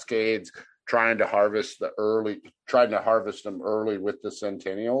Cascades, trying to harvest them early with the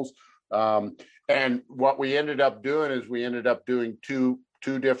Centennials. And what we ended up doing is we ended up doing two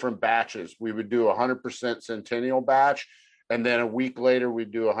different batches. We would do 100% Centennial batch. And then a week later,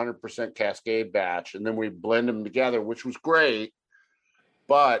 we'd do 100% Cascade batch. And then we'd blend them together, which was great.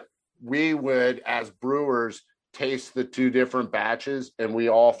 But we would, as brewers, taste the two different batches. And we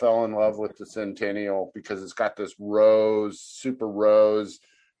all fell in love with the Centennial because it's got this super rose,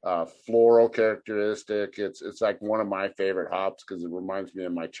 floral characteristic. It's like one of my favorite hops because it reminds me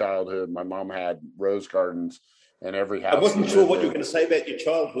of my childhood. My mom had rose gardens. And every house. I wasn't sure what you were going to say about your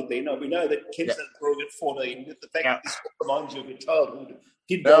childhood then. We know that Ken started brewing at 14. The fact that this reminds you of your childhood.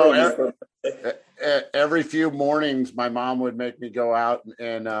 Every few mornings, my mom would make me go out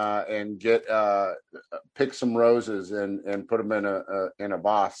and get pick some roses and put them in a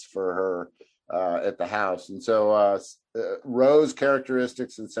vase for her at the house. And so rose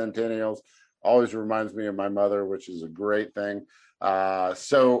characteristics and Centennials always reminds me of my mother, which is a great thing.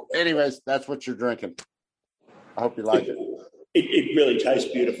 So anyways, that's what you're drinking. I hope you like it. It really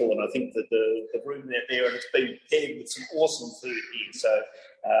tastes beautiful, and I think that the room out there, and it's been paired with some awesome food here. So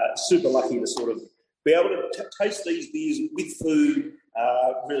super lucky to sort of be able to taste these beers with food.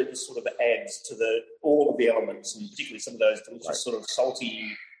 Really just sort of adds to all of the elements, and particularly some of those delicious sort of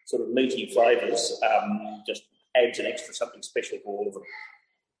salty, sort of meaty flavours. Just adds an extra something special for all of them.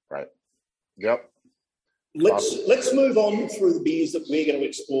 Right. Yep. Let's move on through the beers that we're going to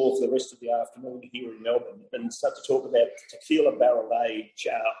explore for the rest of the afternoon here in Melbourne and start to talk about Tequila Barrel Age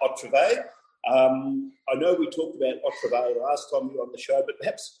Autrevay. I know we talked about Autrevay last time you were on the show, but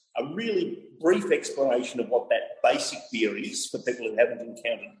perhaps a really brief explanation of what that basic beer is for people who haven't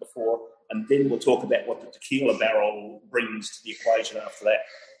encountered it before, and then we'll talk about what the Tequila Barrel brings to the equation after that.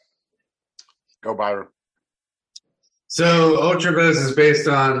 Go, Byron. So Autrevez is based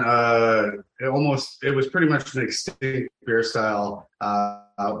on it was pretty much an extinct beer style.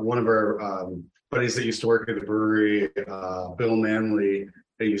 One of our buddies that used to work at the brewery, Bill Manley,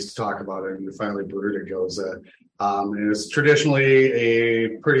 they used to talk about it, and we finally brewed it. Goes and it's traditionally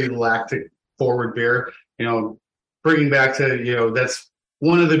a pretty lactic forward beer. Bringing back to that's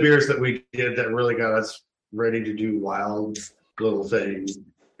one of the beers that we did that really got us ready to do wild little things.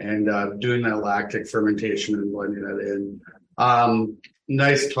 And doing that lactic fermentation and blending that in.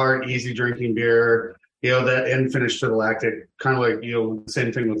 Nice, tart, easy drinking beer. That end finish to the lactic, kind of like,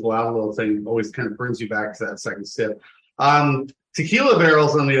 same thing with Wild Little Thing, always kind of brings you back to that second sip. Tequila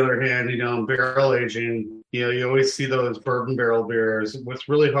barrels, on the other hand, barrel aging, you always see those bourbon barrel beers. What's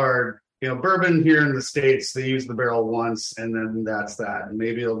really hard, bourbon here in the States, they use the barrel once and then that's that. And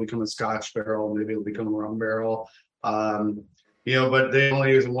maybe it'll become a Scotch barrel, maybe it'll become a rum barrel. But they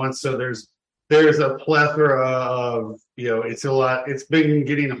only use it once. So there's a plethora of, it's been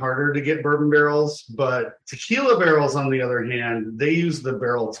getting harder to get bourbon barrels, but tequila barrels, on the other hand, they use the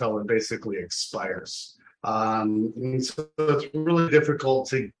barrel till it basically expires. And so it's really difficult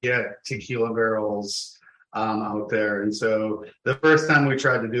to get tequila barrels out there. And so the first time we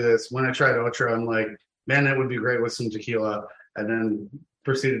tried to do this, when I tried Otra, I'm like, man, that would be great with some tequila. And then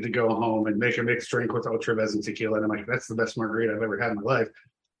proceeded to go home and make a mixed drink with Autrevez and tequila. And I'm like, that's the best margarita I've ever had in my life.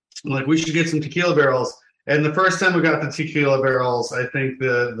 I'm like, we should get some tequila barrels. And the first time we got the tequila barrels, I think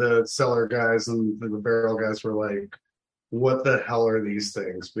the cellar guys and the barrel guys were like, what the hell are these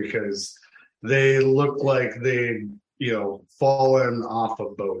things? Because they looked like they'd, fallen off a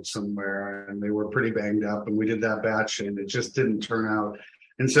boat somewhere and they were pretty banged up. And we did that batch and it just didn't turn out.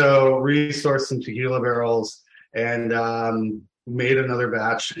 And so resourced some tequila barrels and made another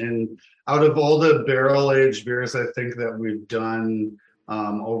batch. And out of all the barrel aged beers I think that we've done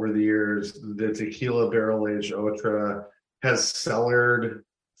over the years, the tequila barrel aged Otra has cellared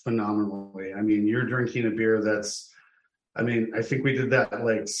phenomenally. I mean, you're drinking a beer that's I mean, I think we did that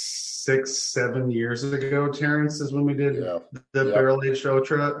like 6-7 years ago, Terrence, is when we did the barrel aged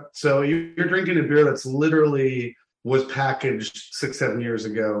Otra. So you're drinking a beer that's literally was packaged 6-7 years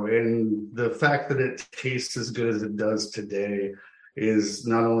ago. And the fact that it tastes as good as it does today is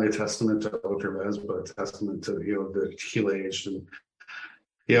not only a testament to Otra Vez, but a testament to, the tequila aged. And,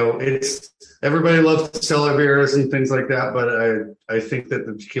 it's everybody loves to sell our beers and things like that. But I think that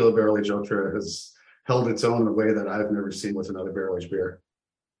the tequila barrel aged Otra has held its own in a way that I've never seen with another barrel aged beer.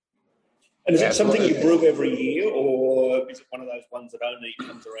 And is it something you brew every year, or is it one of those ones that only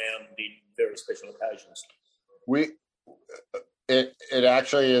comes around in very special occasions? It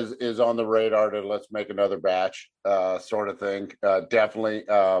actually is on the radar to let's make another batch sort of thing. Definitely.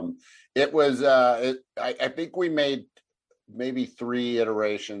 It was I think we made maybe 3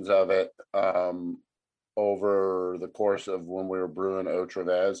 iterations of it over the course of when we were brewing Otra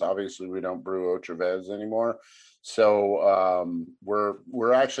Vez. Obviously we don't brew Otra Vez anymore, so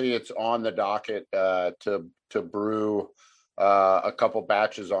we're actually, it's on the docket to brew a couple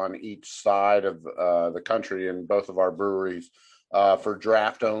batches on each side of the country in both of our breweries for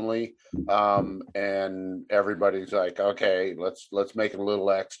draft only, and everybody's like, okay, let's make it a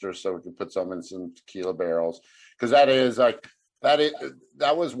little extra so we can put some in some tequila barrels, because that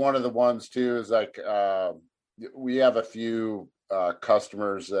was one of the ones too, is like we have a few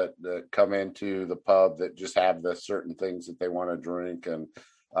customers that come into the pub that just have the certain things that they want to drink, and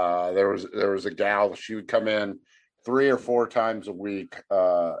there was a gal, she would come in 3 or 4 times a week,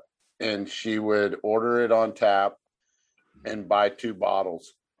 and she would order it on tap and buy 2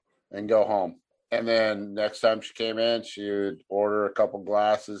 bottles and go home. And then next time she came in, she would order a couple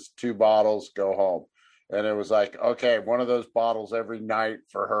glasses, 2 bottles, go home. And it was like, okay, one of those bottles every night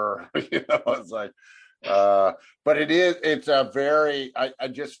for her. It's like, but it's a very, I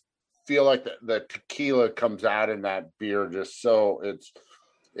just feel like the tequila comes out in that beer just so it's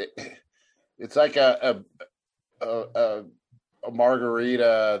like a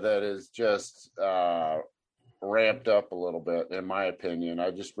margarita that is just ramped up a little bit, in my opinion.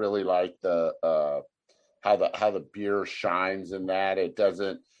 I just really like how the beer shines in that.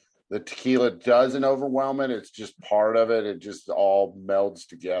 The tequila doesn't overwhelm it. It's just part of it. It just all melds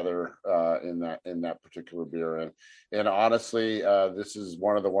together in that particular beer. And honestly, this is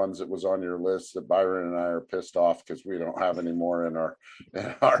one of the ones that was on your list that Byron and I are pissed off because we don't have any more in our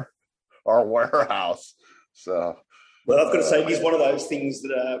warehouse. So, well, I've got to say, it is one of those things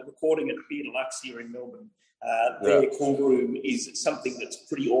that recording at Beer Deluxe here in Melbourne, their cool room is something that's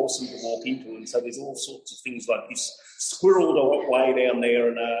pretty awesome to walk into. And so there's all sorts of things like this squirreled away down there,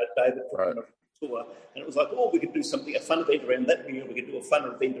 and David took on a tour, and it was like, we could do something, a fun event around that beer, we could do a fun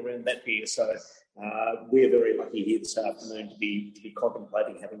event around that beer. So we're very lucky here this afternoon to be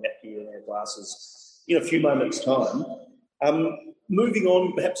contemplating having that beer in our glasses in a few moments' time. Moving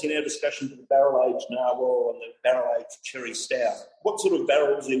on, perhaps in our discussion, to the barrel-aged Narwhal and the barrel-aged Cherry Stout. What sort of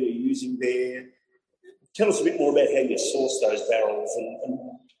barrels are you using there? Tell us a bit more about how you source those barrels and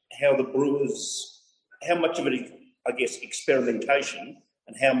how the brewers, how much of it is, I guess, experimentation,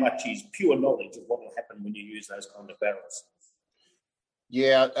 and how much is pure knowledge of what will happen when you use those kind of barrels.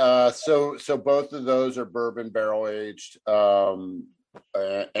 Yeah, so both of those are bourbon barrel aged, and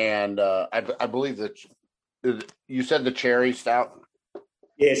I believe that you said the Cherry Stout.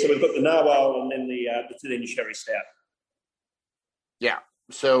 Yeah, so we've got the Narwhal and then the Cherry Stout. Yeah.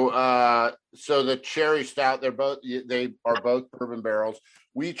 So the Cherry Stout, they are both bourbon barrels.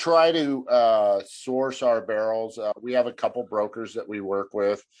 We try to source our barrels. We have a couple brokers that we work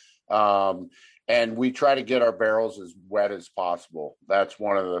with, and we try to get our barrels as wet as possible. That's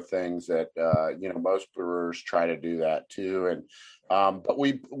one of the things that most brewers try to do that too. And but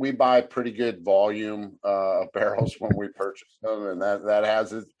we buy pretty good volume of barrels when we purchase them, and that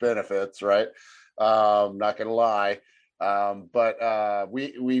has its benefits, right? Not gonna lie. But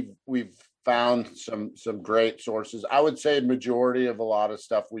we've found some great sources. I would say majority of a lot of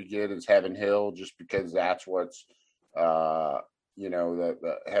stuff we get is Heaven Hill, just because that's what's the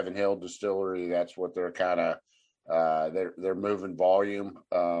Heaven Hill distillery. That's what they're kind of they're moving volume,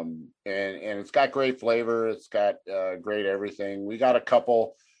 and it's got great flavor. It's got great everything. We got a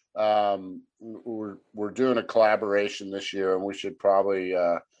couple. We're doing a collaboration this year, and we should probably.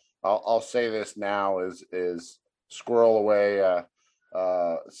 I'll say this now is squirrel away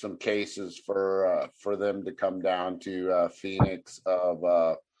some cases for them to come down to Phoenix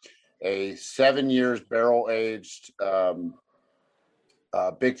of a 7 years barrel aged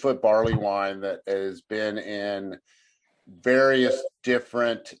Bigfoot barley wine that has been in various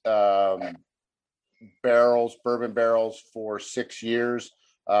different bourbon barrels for 6 years.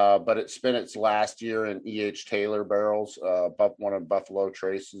 but it spent its last year in E.H. Taylor barrels, one of Buffalo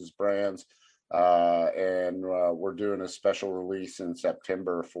Trace's brands. And we're doing a special release in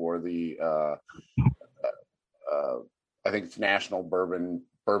September for the, I think it's National Bourbon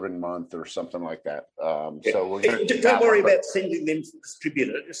Month or something like that. So we're gonna don't worry about sending them to the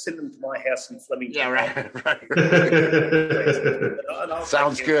distributor. Just send them to my house in Flemington. Yeah, right.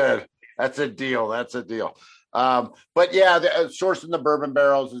 Sounds good. That's a deal. But yeah, sourcing the bourbon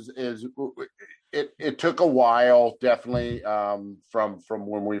barrels is it took a while, definitely, from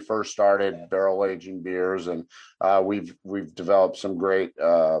when we first started barrel aging beers, and we've developed some great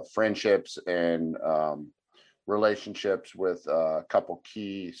friendships and relationships with a couple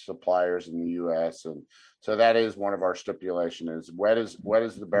key suppliers in the U.S. And so that is one of our stipulation is wet as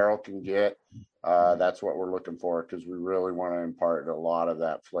the barrel can get. That's what we're looking for, because we really want to impart a lot of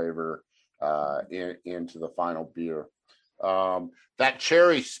that flavor into the final beer. That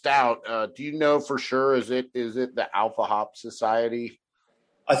cherry stout, do you know for sure, is it the Alpha Hop Society?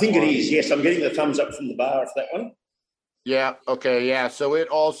 I think it is, yes. I'm getting the thumbs up from the bar for that one. Yeah, okay, yeah. So it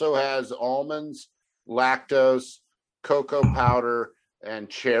also has almonds, lactose, cocoa powder, and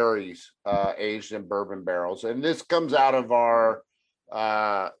cherries aged in bourbon barrels. And this comes out of our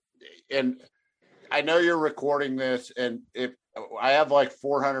and I know you're recording this, and I have like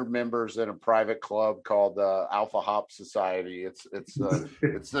 400 members in a private club called the Alpha Hop Society. It's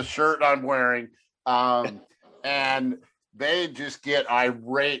the shirt I'm wearing, and they just get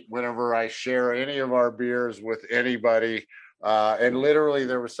irate whenever I share any of our beers with anybody. And literally,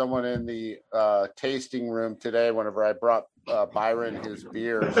 there was someone in the tasting room today whenever I brought Byron his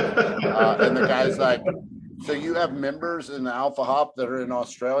beers, and the guy's like, "So you have members in the Alpha Hop that are in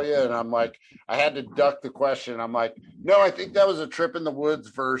Australia?" And I'm like, I had to duck the question. I'm like, no, I think that was a Trip in the Woods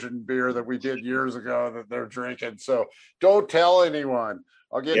version beer that we did years ago that they're drinking. So don't tell anyone.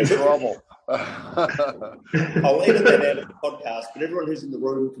 I'll get in trouble. I'll edit that out of the podcast, but everyone who's in the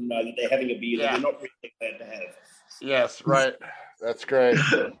room can know that they're having a beer that they're not really glad to have. Yes, right. That's great.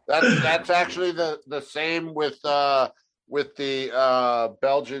 That's actually the same with the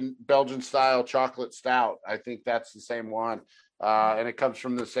Belgian style chocolate stout. I think that's the same one, and it comes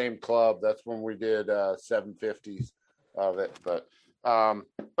from the same club. That's when we did 750s of it. But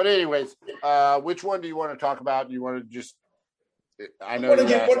anyways, which one do you want to talk about? Do you want to just? I know. Why don't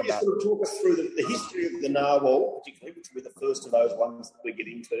you sort of talk us through the history of the Narwhal, particularly, which will be the first of those ones that we get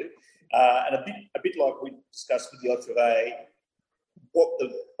into, and a bit like we discussed with the Autre, what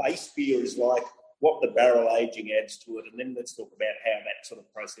the base beer is like, what the barrel aging adds to it, and then let's talk about how that sort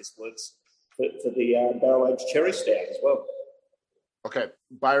of process works for the barrel aged cherry stout as well. Okay,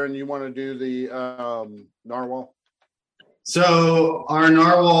 Byron, you want to do the Narwhal? So our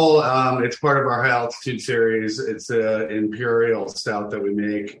Narwhal, it's part of our High Altitude series. It's an imperial stout that we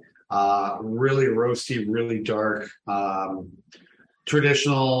make. Really roasty, really dark,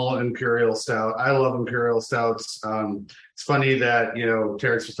 traditional imperial stout. I love imperial stouts. It's funny that,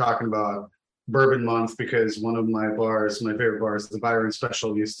 Terrence was talking about Bourbon Month, because one of my favorite bars, the Byron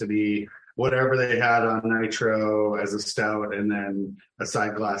Special, used to be whatever they had on nitro as a stout and then a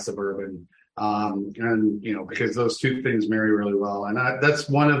side glass of bourbon. And because those two things marry really well. And that's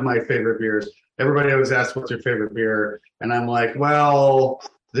one of my favorite beers. Everybody always asks, what's your favorite beer? And I'm like, well,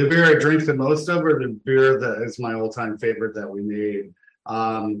 the beer I drink the most of, or the beer that is my all-time favorite that we made.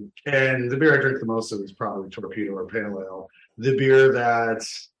 And the beer I drink the most of is probably Torpedo or Pale Ale. The beer that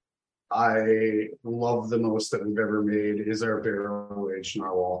I love the most that we've ever made is our barrel-aged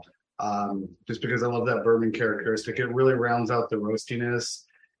Narwhal. Just because I love that bourbon characteristic. It really rounds out the roastiness,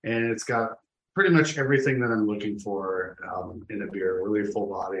 and it's got pretty much everything that I'm looking for in a beer. Really full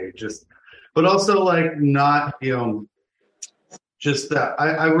body, but also like not, just that.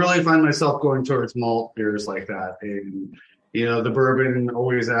 I really find myself going towards malt beers like that, and the bourbon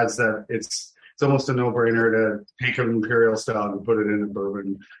always adds that. It's almost a no-brainer to take an imperial stout and put it in a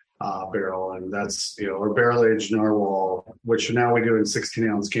bourbon barrel, and that's our barrel-aged Narwhal, which now we do in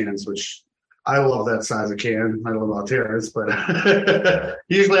 16-ounce cans, which I love that size of can. I don't know about Terrence, but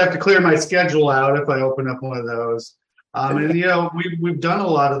usually I have to clear my schedule out if I open up one of those. And we've done a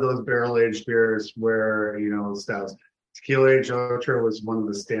lot of those barrel-aged beers where stouts. Tequila Aged Ocho was one of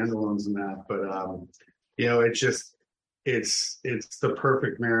the standalones in that, but it's the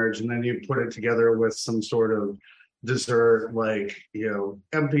perfect marriage, and then you put it together with some sort of dessert, like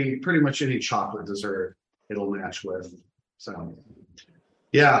pretty much any chocolate dessert it'll match with. So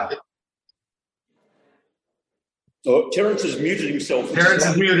yeah. So Terrence has muted himself. Terrence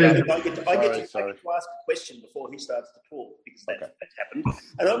is muted. I get to ask a question before he starts to talk, because that happened.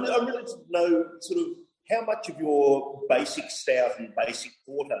 And I'm really to know sort of how much of your basic stout and basic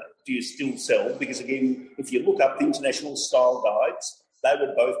porter do you still sell? Because again, if you look up international style guides, they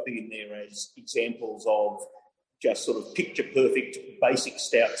would both be in there as examples of just sort of picture perfect basic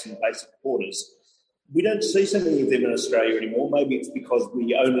stouts and basic porters. We don't see so many of them in Australia anymore. Maybe it's because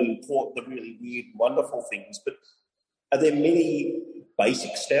we only import the really weird, wonderful things. But are there many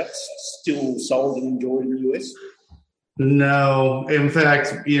basic stouts still sold and enjoyed in the US? No, in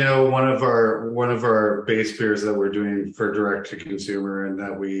fact, one of our base beers that we're doing for direct to consumer and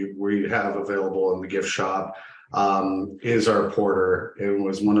that we have available in the gift shop is our porter. It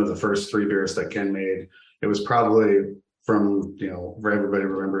was one of the first 3 beers that Ken made. It was probably from, where everybody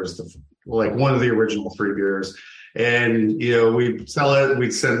remembers one of the original 3 beers. And, we'd sell it,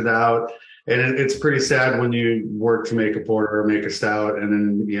 we'd send it out. And it's pretty sad when you work to make a porter or make a stout, and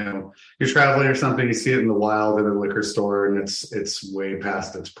then you're traveling or something, you see it in the wild in a liquor store, and it's way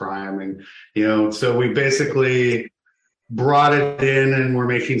past its prime. And so we basically brought it in, and we're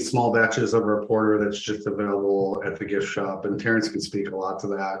making small batches of our porter that's just available at the gift shop. And Terrence can speak a lot to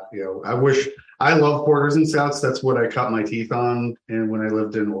that. I love porters and stouts. That's what I cut my teeth on, and when I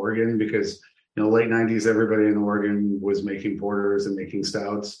lived in Oregon, because late 90s, everybody in Oregon was making porters and making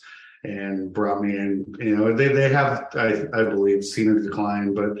stouts. And brought me in. They have, I believe, seen a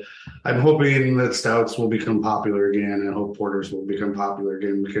decline, but I'm hoping that stouts will become popular again. I hope porters will become popular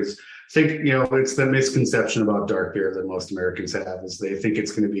again, because I think, it's the misconception about dark beer that most Americans have, is they think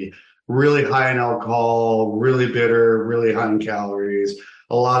it's going to be really high in alcohol, really bitter, really high in calories.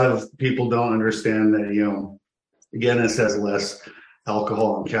 A lot of people don't understand that, Guinness has less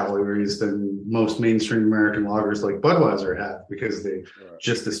alcohol and calories than most mainstream American lagers like Budweiser have, because they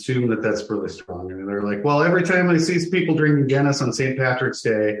just assume that that's really strong. And they're like, well, every time I see people drinking Guinness on St. Patrick's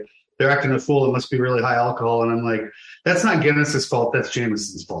Day, they're acting a fool. It must be really high alcohol. And I'm like, that's not Guinness's fault. That's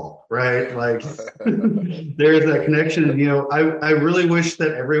Jameson's fault, right? Like, there's that connection. And, I really wish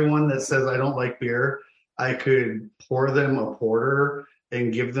that everyone that says I don't like beer, I could pour them a porter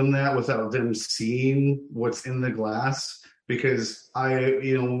and give them that without them seeing what's in the glass. Because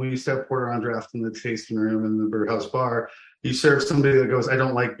when we used to have porter on draft in the tasting room in the brew house bar, you serve somebody that goes, I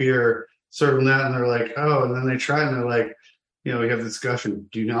don't like beer, serve them that, and they're like, oh, and then they try it, and they're like, we have the discussion,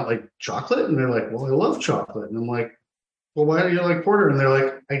 do you not like chocolate? And they're like, well, I love chocolate. And I'm like, well, why do you like porter? And they're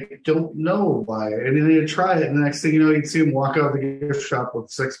like, I don't know why. And then you try it, and the next thing you know, you'd see them walk out of the gift shop with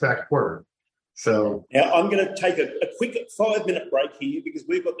 6-pack porter. So now I'm going to take a quick 5-minute break here, because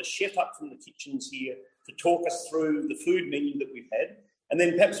we've got the chef up from the kitchens here to talk us through the food menu that we've had. And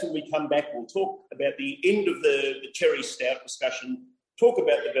then perhaps when we come back, we'll talk about the end of the cherry stout discussion, talk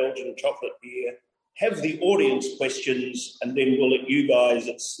about the Belgian chocolate beer, have the audience questions, and then we'll let you guys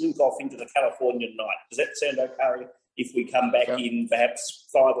slink off into the Californian night. Does that sound okay if we come back in perhaps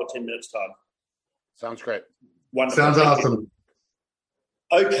 5 or 10 minutes' time? Sounds great. Wonderful. Sounds awesome.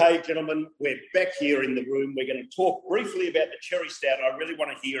 Okay, gentlemen, we're back here in the room. We're going to talk briefly about the cherry stout. I really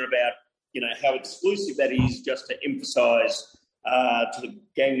want to hear about, how exclusive that is, just to emphasise to the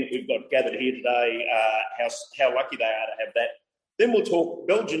gang that we've got gathered here today how lucky they are to have that. Then we'll talk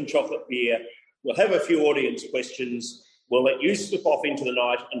Belgian chocolate beer. We'll have a few audience questions. We'll let you slip off into the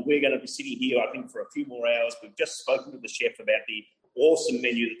night, and we're going to be sitting here, I think, for a few more hours. We've just spoken to the chef about the awesome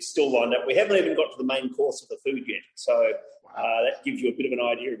menu that's still lined up. We haven't even got to the main course of the food yet. So that gives you a bit of an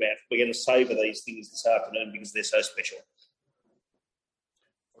idea about we're going to savour these things this afternoon because they're so special.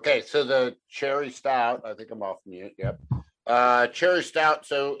 Okay, so the cherry stout, I think I'm off mute, yep. Cherry stout,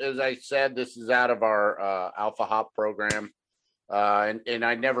 so as I said, this is out of our Alpha Hop program. And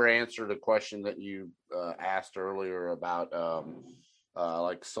I never answered a question that you asked earlier about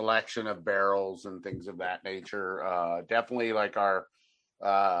like selection of barrels and things of that nature. Definitely like our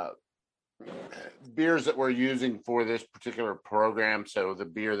beers that we're using for this particular program. So the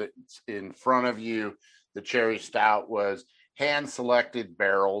beer that's in front of you, the cherry stout, was hand selected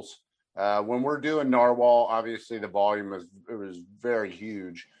barrels. When we're doing Narwhal, obviously the volume was very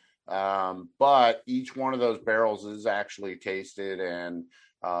huge. But each one of those barrels is actually tasted, and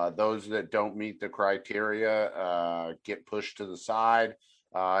those that don't meet the criteria get pushed to the side,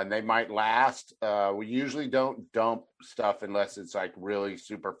 and they might last. We usually don't dump stuff unless it's like really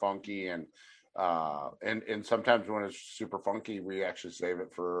super funky, and sometimes when it's super funky, we actually save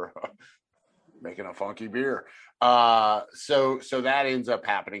it for making a funky beer. So that ends up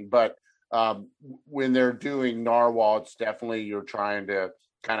happening. But when they're doing Narwhal, it's definitely you're trying to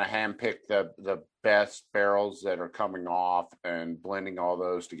kind of handpick the best barrels that are coming off and blending all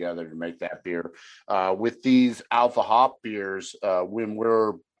those together to make that beer. With these Alpha Hop beers, when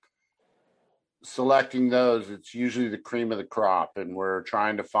we're selecting those, it's usually the cream of the crop, and we're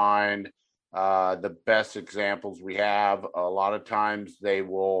trying to find The best examples we have, a lot of times they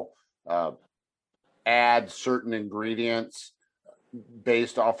will add certain ingredients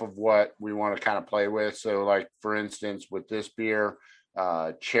based off of what we want to kind of play with. So like, for instance, with this beer,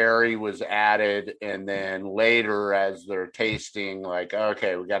 cherry was added, and then later as they're tasting, like,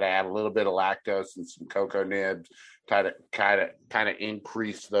 okay, we got to add a little bit of lactose and some cocoa nibs, kind of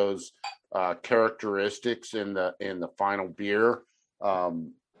increase those characteristics in the final beer. We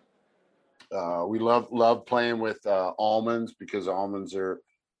love playing with almonds, because almonds are.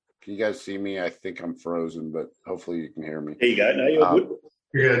 Can you guys see me? I think I'm frozen, but hopefully you can hear me. There you go. No, you're good.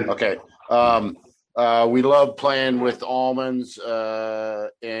 You're good. Okay. We love playing with almonds,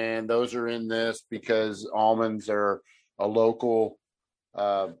 and those are in this because almonds are a local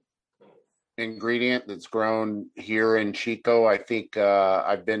ingredient that's grown here in Chico. I think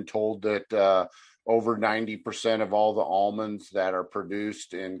I've been told that over 90% of all the almonds that are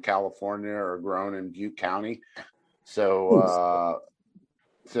produced in California are grown in Butte County. So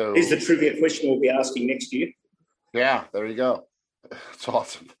here's the trivia question we'll be asking next year. Yeah, there you go. It's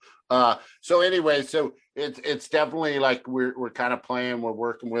awesome. So anyway, so it's definitely like we're kind of playing. We're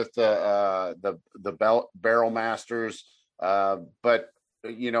working with the barrel masters, but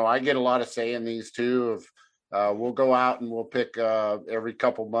I get a lot of say in these too. Of we'll go out and we'll pick every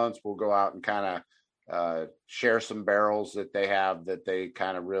couple months. We'll go out and kind of share some barrels that they have that they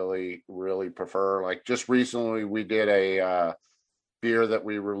kind of really prefer. Like just recently, we did a beer that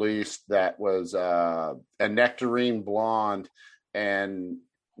we released that was a nectarine blonde, and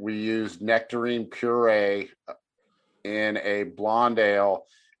we used nectarine puree in a blonde ale,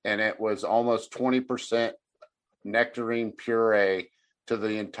 and it was almost 20% nectarine puree to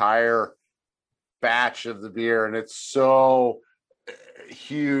the entire batch of the beer, and it's so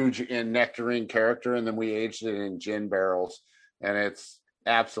huge in nectarine character. And then we aged it in gin barrels, and it's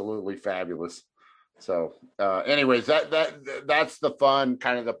absolutely fabulous. So anyways, that's the fun,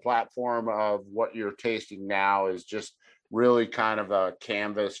 kind of the platform of what you're tasting now is just really kind of a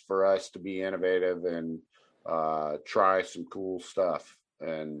canvas for us to be innovative and try some cool stuff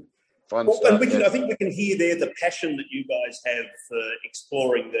and fun stuff. And I think we can hear there the passion that you guys have for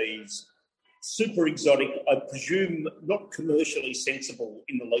exploring these super exotic, I presume not commercially sensible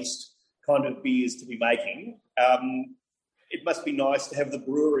in the least, kind of beers to be making. It must be nice to have the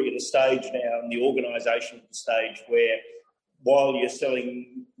brewery at a stage now and the organisation at the stage where, while you're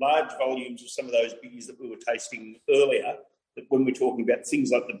selling large volumes of some of those beers that we were tasting earlier, that when we're talking about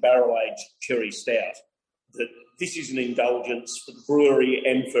things like the barrel-aged cherry stout, that this is an indulgence for the brewery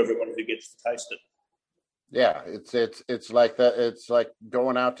and for everyone who gets to taste it. Yeah, it's like that. It's like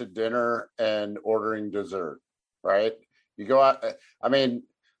going out to dinner and ordering dessert, right? You go out. I mean,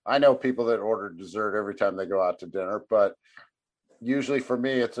 I know people that order dessert every time they go out to dinner, but usually for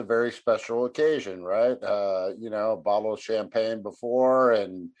me, it's a very special occasion, right? A bottle of champagne before,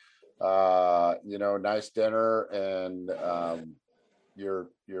 and nice dinner, and your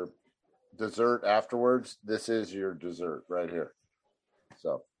dessert afterwards. This is your dessert right here.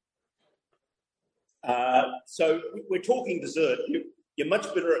 So we're talking dessert. You're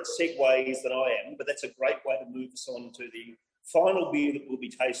much better at segues than I am, but that's a great way to move us on to the final beer that we'll be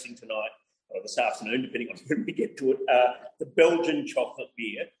tasting tonight, or this afternoon, depending on when we get to it, the Belgian chocolate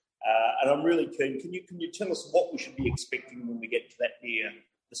beer. And I'm really keen. Can you tell us what we should be expecting when we get to that beer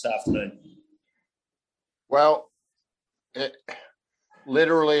this afternoon? Well,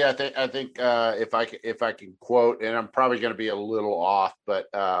 literally, I think if I can quote, and I'm probably going to be a little off, but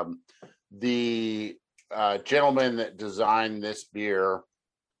the gentleman that designed this beer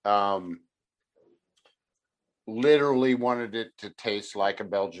literally wanted it to taste like a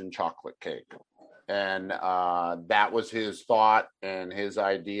Belgian chocolate cake. And that was his thought and his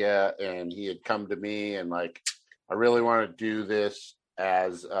idea. And he had come to me and like, I really want to do this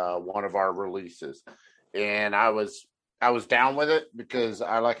as one of our releases. And I was down with it because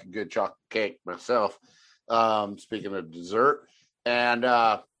I like a good chocolate cake myself. Speaking of dessert, and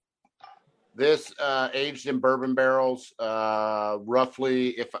this aged in bourbon barrels,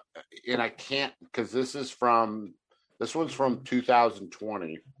 roughly, I can't, because this one's from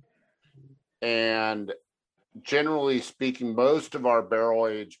 2020. And generally speaking, most of our barrel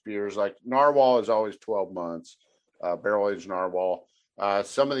aged beers, like Narwhal is always 12 months, barrel aged Narwhal.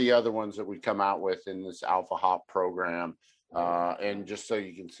 Some of the other ones that we come out with in this Alpha Hop program, and just so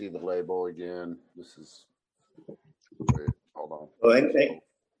you can see the label again, this is, wait, hold on. Well,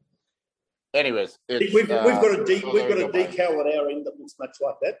 anyways, we've got a decal at our end that looks much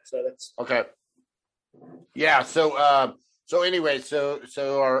like that, so that's okay. Yeah. So anyway, so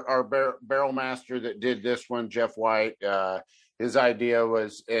our barrel master that did this one, Jeff White, his idea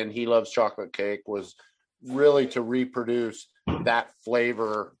was, and he loves chocolate cake, was really to reproduce that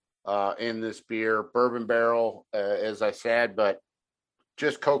flavor in this beer. Bourbon barrel, as I said, but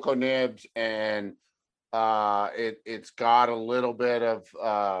just cocoa nibs, and it's got a little bit of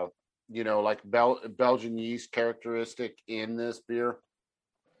like Belgian yeast characteristic in this beer.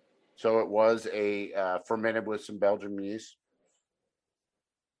 So it was fermented with some Belgian yeast.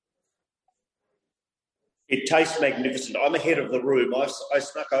 It tastes magnificent. I'm ahead of the room. I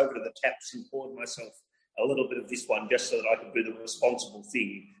snuck over to the taps and poured myself a little bit of this one just so that I could do the responsible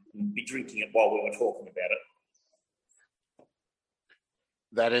thing and be drinking it while we were talking about it.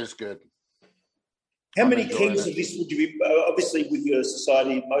 That is good. How many kegs of this would you be? Obviously, with your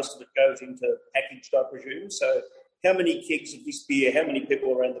society, most of it goes into packaged, I presume. So how many kegs of this beer, how many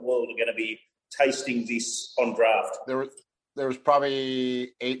people around the world are going to be tasting this on draft? There was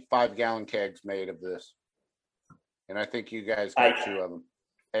probably 8 5-gallon kegs made of this. And I think you guys got 8. 2 of them.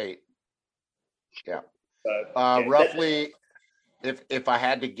 8. Yeah. Roughly, if I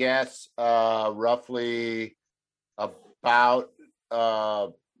had to guess, roughly about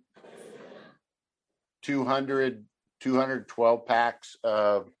 212 packs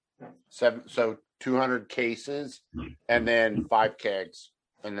of 7, so 200 cases, and then 5 kegs,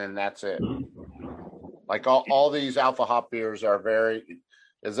 and then that's it. Like all these alpha hop beers are very,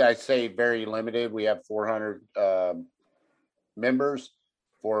 as I say, very limited. We have 400 members,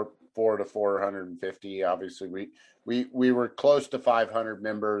 4 to 450. Obviously, we were close to 500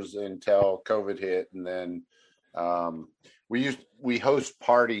 members until COVID hit, and then we host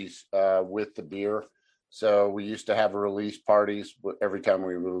parties with the beer. So we used to have release parties every time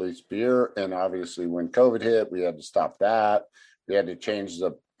we released beer, and obviously when COVID hit, we had to stop that. We had to change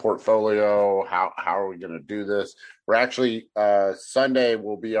the portfolio. How are we going to do this? We're actually Sunday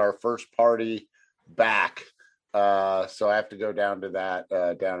will be our first party back. So I have to go down to that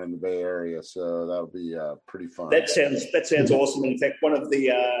down in the Bay Area. So that'll be pretty fun. That sounds awesome. In fact, one of the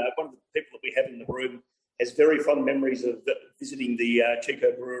people that we have in the room has very fond memories of visiting the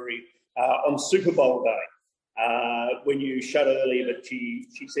Chico Brewery on Super Bowl day. When you shut early, but she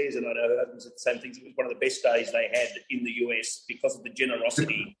says, and I know her husband said the same things, it was one of the best days they had in the US because of the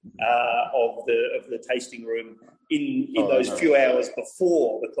generosity of the tasting room in those few hours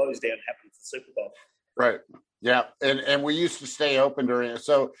before the close down happened for Super Bowl. Right. Yeah. And we used to stay open during it.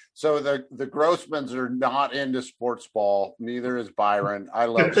 So the Grossmans are not into sports ball. Neither is Byron. I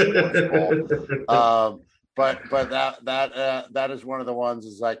love sports ball. But that is one of the ones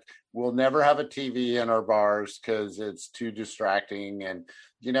is like, we'll never have a TV in our bars because it's too distracting. And,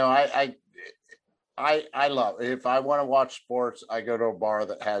 I love, if I want to watch sports, I go to a bar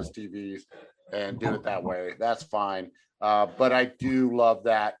that has TVs and do it that way. That's fine. But I do love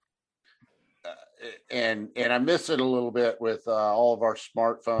that. And I miss it a little bit with all of our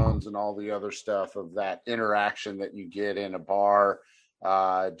smartphones and all the other stuff of that interaction that you get in a bar,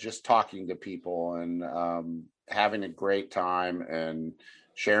 just talking to people and having a great time and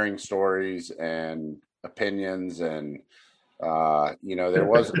sharing stories and opinions. And there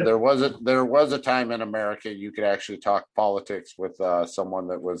was a time in America you could actually talk politics with someone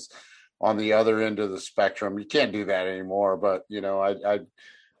that was on the other end of the spectrum. You can't do that anymore, but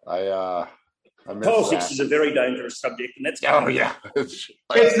Politics is a very dangerous subject, and that's yeah.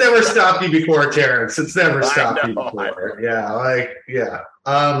 It's never stopped you before, Terrence. It's never stopped you before.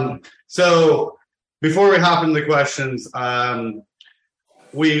 So before we hop into the questions,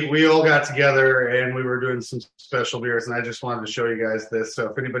 we all got together and we were doing some special beers, and I just wanted to show you guys this. So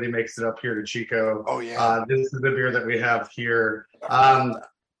if anybody makes it up here to Chico, this is the beer that we have here.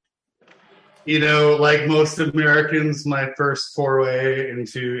 Like most Americans, my first foray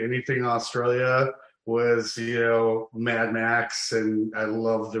into anything Australia was, Mad Max, and I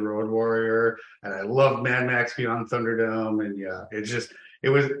loved The Road Warrior, and I loved Mad Max Beyond Thunderdome, and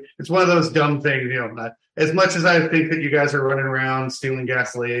it's one of those dumb things, as much as I think that you guys are running around stealing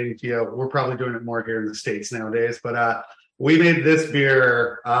gasoline, we're probably doing it more here in the States nowadays, but we made this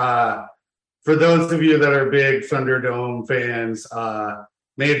beer, for those of you that are big Thunderdome fans,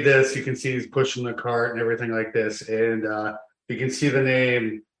 made this. You can see he's pushing the cart and everything like this. And you can see the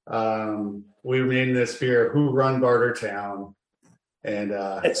name. We named this beer Who Run Bartertown. And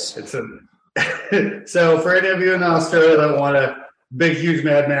so for any of you in Australia that want to, big, huge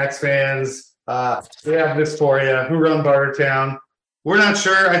Mad Max fans, we have this for you. Who Run Bartertown? We're not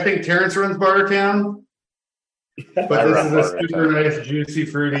sure. I think Terrence runs Bartertown. But this is a super nice, juicy,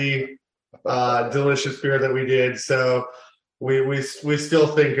 fruity, delicious beer that we did. So we still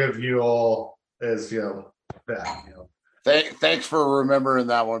think of you all as that. Thanks for remembering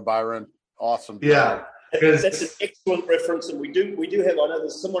that one, Byron. Awesome. Yeah. That's an excellent reference, and we do have. I know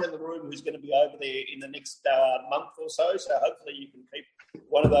there's someone in the room who's going to be over there in the next month or so. So hopefully you can keep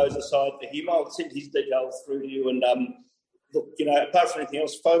one of those aside for him. I'll send his details through to you. And look, apart from anything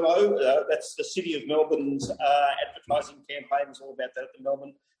else, FOMO. That's the City of Melbourne's advertising campaign is all about that at the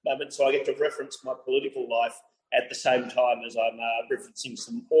moment. So I get to reference my political life at the same time as I'm referencing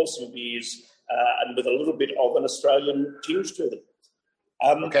some awesome beers and with a little bit of an Australian tinge to them.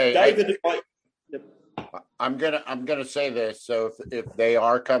 Okay, David, I'm gonna say this. So if they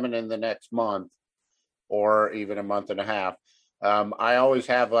are coming in the next month, or even a month and a half, I always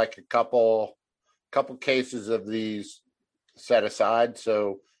have like a couple cases of these set aside.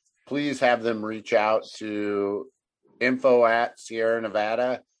 So please have them reach out to info@Sierra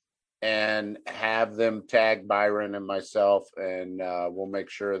Nevada and have them tag Byron and myself, and we'll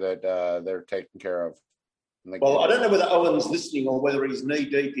make sure that they're taken care of. Well, I don't know whether Owen's listening or whether he's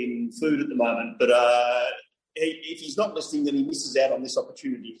knee-deep in food at the moment, but if he's not listening, then he misses out on this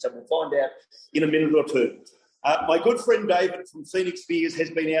opportunity. So we'll find out in a minute or two. My good friend David from Phoenix Beers has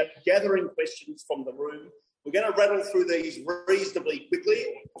been out gathering questions from the room. We're going to rattle through these reasonably quickly,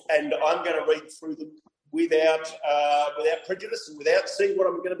 and I'm going to read through them without prejudice and without seeing what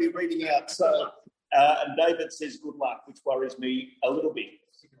I'm going to be reading out. So, and David says good luck, which worries me a little bit.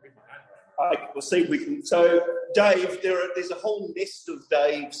 We'll see if we can. So, Dave, there's a whole nest of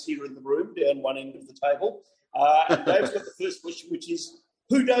Daves here in the room down one end of the table. And Dave's got the first question, which is,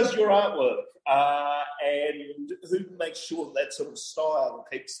 who does your artwork? And who makes sure that sort of style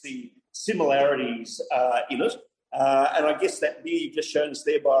keeps the similarities in it? And I guess that beer you've just shown us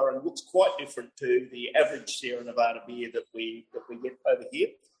there, Byron, looks quite different to the average Sierra Nevada beer that we get over here.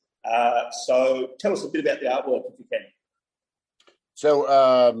 So tell us a bit about the artwork, if you can.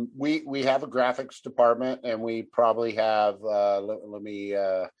 So we have a graphics department, and we probably have, let me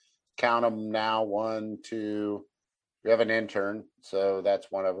count them now, 1, 2, we have an intern, so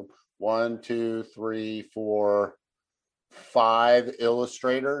that's one of them. 1, 2, 3, 4, 5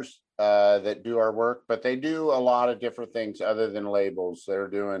 illustrators that do our work, but they do a lot of different things other than labels. They're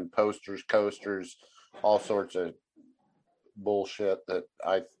doing posters, coasters, all sorts of bullshit that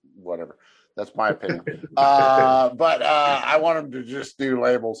whatever. That's my opinion. But I want them to just do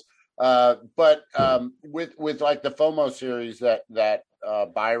labels. But with like the FOMO series that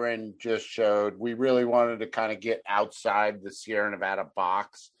Byron just showed, we really wanted to kind of get outside the Sierra Nevada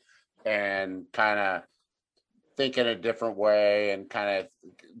box and kind of think in a different way and kind of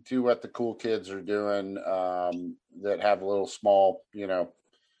do what the cool kids are doing that have little small,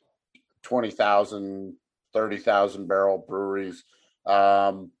 20,000, 30,000 barrel breweries.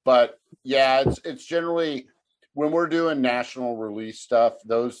 But yeah, it's generally when we're doing national release stuff,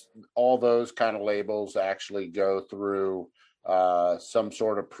 all those kind of labels actually go through some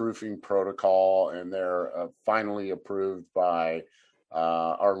sort of proofing protocol, and they're finally approved by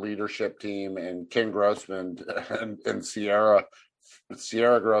our leadership team and Ken Grossman and Sierra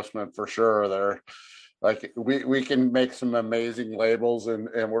Grossman for sure. They're like, we can make some amazing labels, and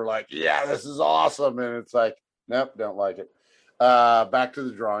we're like, yeah, this is awesome. And it's like, nope, don't like it. Back to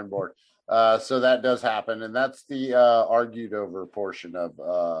the drawing board. So that does happen, and that's the argued over portion of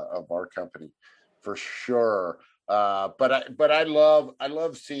our company for sure. But I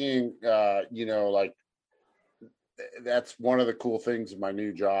love seeing like, that's one of the cool things of my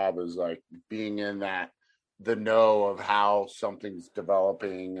new job is like being in the know of how something's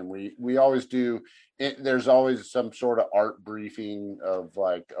developing. And we always do it. There's always some sort of art briefing of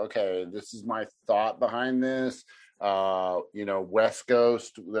like, okay, this is my thought behind this. West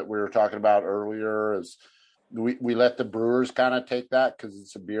Coast that we were talking about earlier is we let the brewers kind of take that because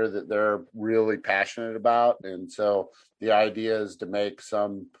it's a beer that they're really passionate about. And so the idea is to make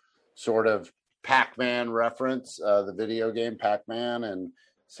some sort of Pac-Man reference, the video game Pac-Man. And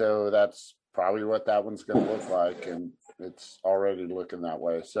so that's probably what that one's going to look like. And it's already looking that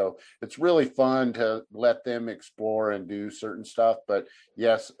way. So it's really fun to let them explore and do certain stuff. But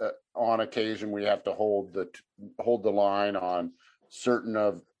yes, on occasion we have to hold the line on certain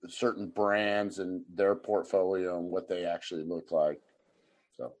brands and their portfolio and what they actually look like.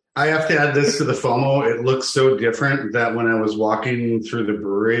 So I have to add this to the FOMO. It looks so different that when I was walking through the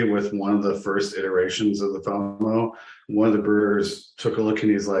brewery with one of the first iterations of the FOMO, one of the brewers took a look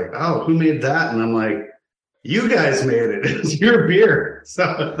and he's like, "Oh, who made that?" And I'm like, "You guys made it. It's your beer."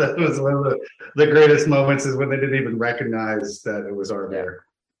 So that was one of the greatest moments, is when they didn't even recognize that it was our beer.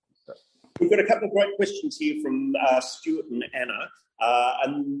 We've got a couple of great questions here from Stuart and Anna.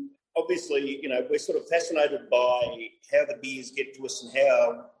 And obviously, we're sort of fascinated by how the beers get to us and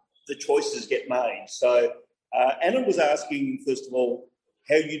how the choices get made. So Anna was asking, first of all,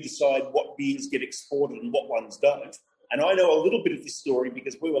 how you decide what beers get exported and what ones don't. And I know a little bit of this story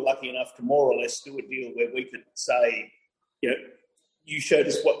because we were lucky enough to more or less do a deal where we could say, you showed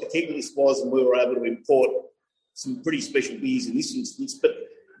us what the keg list was and we were able to import some pretty special beers in this instance. But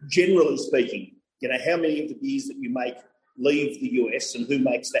generally speaking, how many of the beers that you make leave the US and who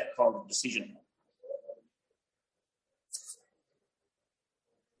makes that kind of decision?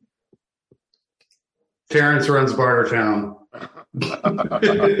 Terrence runs Bartertown.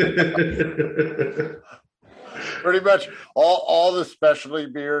 Pretty much all the specialty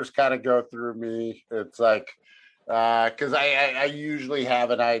beers kind of go through me. It's like, because I usually have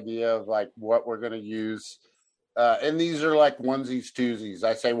an idea of like what we're going to use. And these are like onesies, twosies.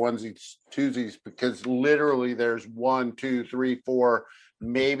 I say onesies, twosies because literally there's 1, 2, 3, 4,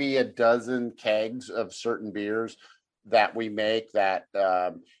 maybe a dozen kegs of certain beers that we make that,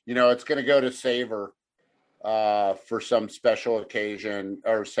 it's going to go to Savor for some special occasion,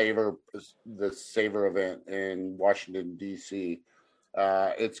 or the Savor event in Washington, D.C.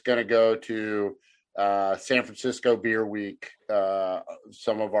 It's going to go to San Francisco Beer Week,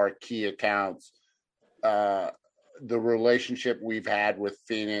 some of our key accounts. The relationship we've had with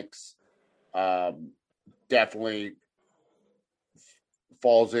Phoenix definitely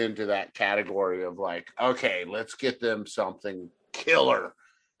falls into that category of like, okay, let's get them something killer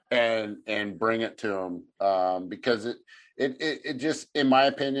and bring it to them, because it just, in my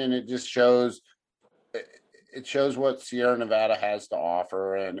opinion, it just shows what Sierra Nevada has to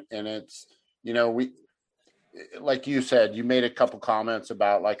offer, and it's, we, like you said, you made a couple comments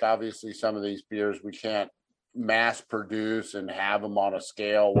about like obviously some of these beers we can't mass produce and have them on a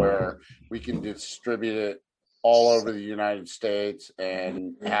scale where we can distribute it all over the United States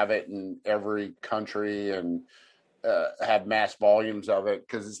and have it in every country and have mass volumes of it,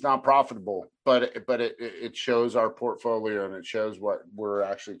 because it's not profitable, but it shows our portfolio and it shows what we're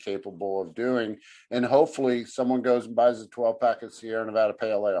actually capable of doing. And hopefully someone goes and buys a 12-pack of Sierra Nevada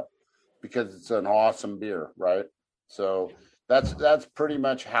Pale Ale because it's an awesome beer, right? So that's pretty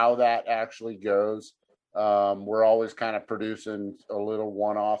much how that actually goes. We're always kind of producing a little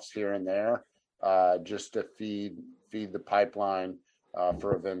one-offs here and there, just to feed the pipeline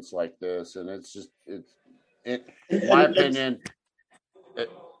for events like this. And in my opinion,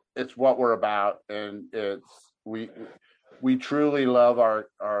 it's what we're about, and we truly love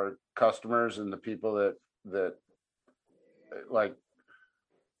our customers and the people that like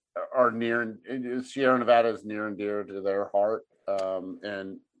are near, and Sierra Nevada is near and dear to their heart,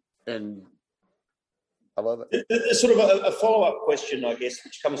 and I love it. There's sort of a follow-up question, I guess,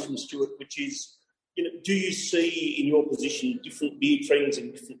 which comes from Stuart, which is, do you see in your position different beer trends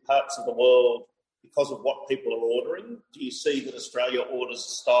in different parts of the world because of what people are ordering? Do you see that Australia orders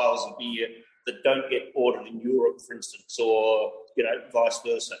styles of beer that don't get ordered in Europe, for instance, or, vice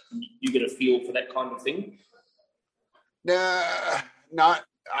versa? You get a feel for that kind of thing?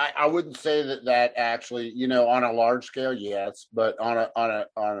 I wouldn't say that actually, on a large scale, yes, but on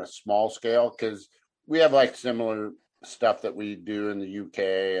a small scale, because we have like similar stuff that we do in the UK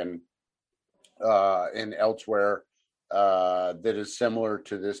and elsewhere that is similar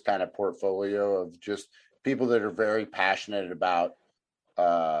to this kind of portfolio of just people that are very passionate about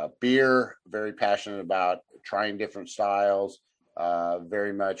beer, very passionate about trying different styles,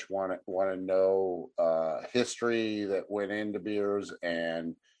 very much want to know history that went into beers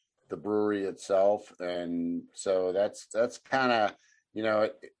and the brewery itself. And so that's kind of,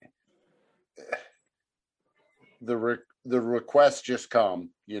 the requests just come,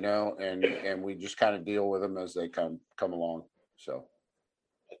 and we just kind of deal with them as they come along. So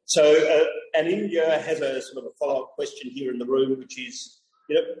and India has a sort of a follow-up question here in the room, which is,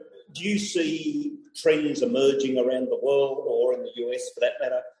 do you see trends emerging around the world or in the US for that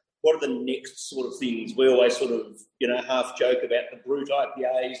matter? What are the next sort of things? We always sort of, half joke about the brute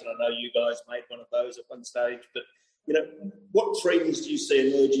IPAs, and I know you guys made one of those at one stage, but what trends do you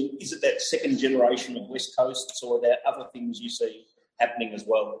see emerging? Is it that second generation of West Coasts, or are there other things you see happening as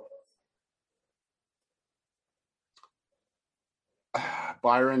well?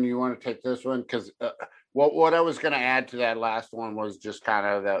 Byron, you want to take this one? Because what I was going to add to that last one was just kind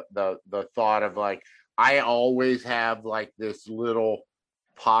of the thought of like, I always have like this little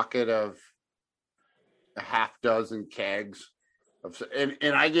pocket of a half dozen kegs.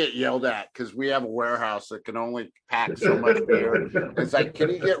 And I get yelled at because we have a warehouse that can only pack so much beer. It's like, can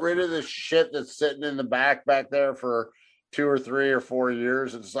you get rid of this shit that's sitting in the back there for 2 or 3 or 4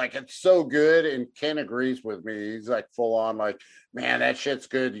 years? It's like, it's so good. And Ken agrees with me. He's like full on like, man, that shit's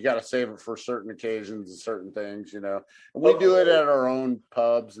good. You got to save it for certain occasions and certain things, And we do it at our own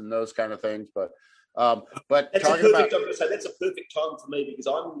pubs and those kind of things. But But that's talking about, I'm going to say that's a perfect time for me because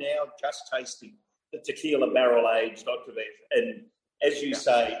I'm now just tasting the tequila barrel aged Octavia, and as you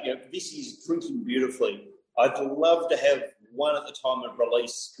say, this is drinking beautifully. I'd love to have one at the time of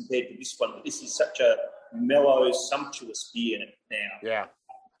release compared to this one, but this is such a mellow, sumptuous beer now. Yeah,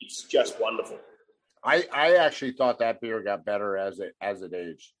 it's just wonderful. I actually thought that beer got better as it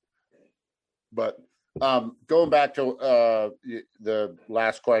aged. But going back to the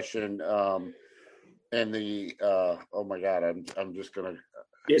last question, and the oh my God, I'm just gonna.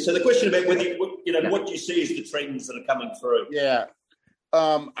 Yeah. So the question about whether what do you see as the trends that are coming through? Yeah.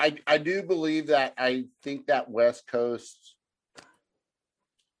 I do believe that I think that West Coast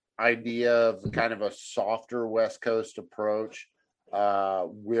idea of kind of a softer West Coast approach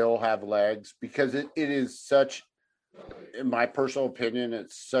will have legs because it is such, in my personal opinion,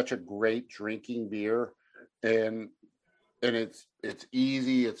 it's such a great drinking beer, and it's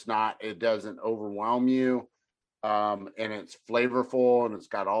easy. It doesn't overwhelm you, and it's flavorful, and it's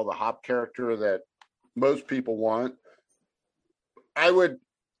got all the hop character that most people want. I would,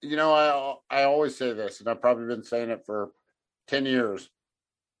 I always say this, and I've probably been saying it for 10 years.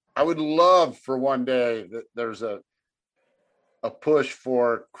 I would love for one day that there's a push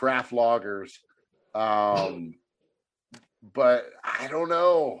for craft lagers. But I don't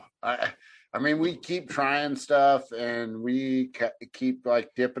know. I mean, we keep trying stuff and we keep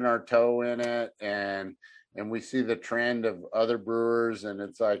like dipping our toe in it, and we see the trend of other brewers, and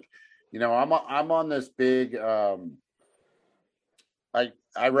it's like, I'm on this big,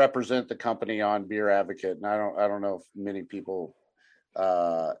 I represent the company on Beer Advocate, and I don't know if many people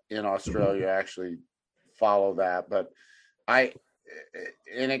in Australia actually follow that, but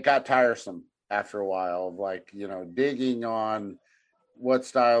it got tiresome after a while of like, digging on what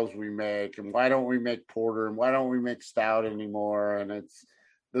styles we make and why don't we make porter and why don't we make stout anymore, and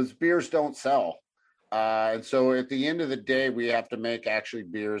those beers don't sell. And so at the end of the day, we have to make actually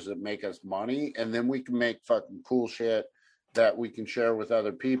beers that make us money, and then we can make fucking cool shit that we can share with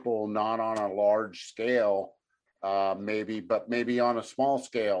other people, not on a large scale, maybe, but maybe on a small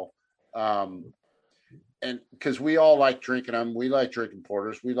scale. And because we all like drinking them, we like drinking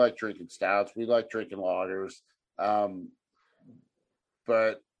porters, we like drinking stouts, we like drinking lagers.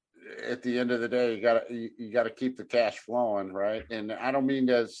 But at the end of the day, you gotta keep the cash flowing, right? And I don't mean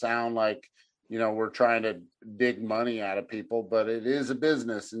to sound like, we're trying to dig money out of people, but it is a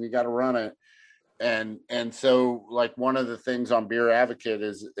business and you got to run it. And so like one of the things on Beer Advocate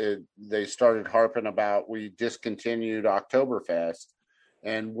is they started harping about, we discontinued Oktoberfest,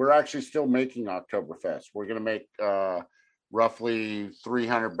 and we're actually still making Oktoberfest. We're going to make roughly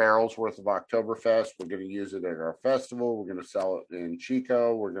 300 barrels worth of Oktoberfest. We're going to use it at our festival. We're going to sell it in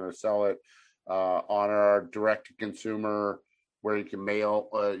Chico. We're going to sell it on our direct-to-consumer, where you can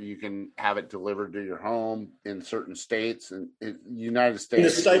you can have it delivered to your home in certain states and United States. In the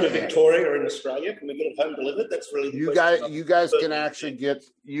state of Victoria or in Australia, can we get it home delivered? That's really the you guys can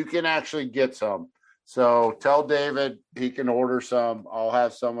actually get some. So tell David he can order some. I'll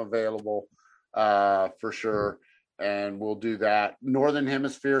have some available for sure, and we'll do that. Northern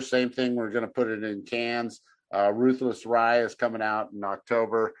Hemisphere, same thing. We're going to put it in cans. Ruthless Rye is coming out in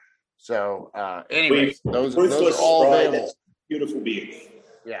October. So anyways, those are all available. Beautiful beer.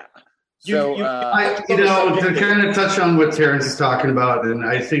 Yeah. So, to kind of touch on what Terrence is talking about, and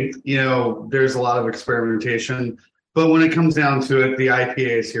I think, there's a lot of experimentation, but when it comes down to it, the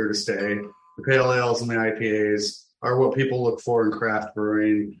IPA is here to stay. The pale ales and the IPAs are what people look for in craft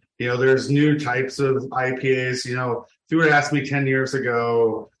brewing. There's new types of IPAs. If you would have asked me 10 years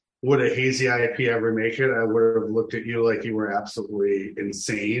ago, would a hazy IPA ever make it? I would have looked at you like you were absolutely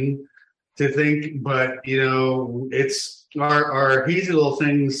insane to think, but it's our hazy little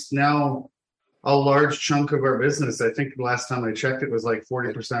things now a large chunk of our business. I think the last time I checked, it was like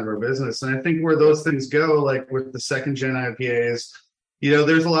 40% of our business. And I think where those things go, like with the second gen IPAs,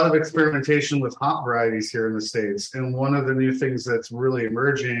 there's a lot of experimentation with hop varieties here in the States. And one of the new things that's really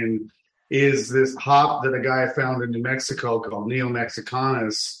emerging is this hop that a guy found in New Mexico called Neo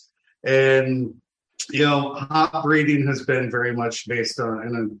Mexicanus. And hop breeding has been very much based on,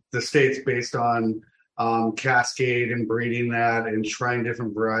 in the States, based on cascade and breeding that and trying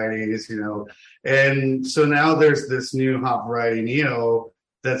different varieties, And so now there's this new hop variety, Neo,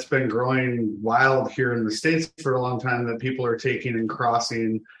 that's been growing wild here in the States for a long time, that people are taking and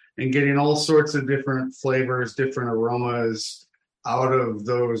crossing and getting all sorts of different flavors, different aromas out of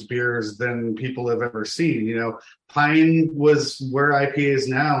those beers than people have ever seen. Pine was where IPA is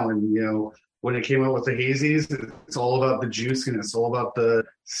now, and when it came out with the hazies, it's all about the juiciness, all about the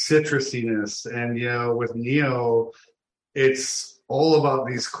citrusiness. And, with Neo, it's all about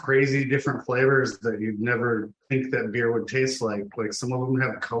these crazy different flavors that you'd never think that beer would taste like. Like some of them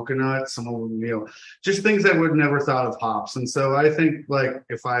have coconut, some of them, just things I would never thought of hops. And so I think like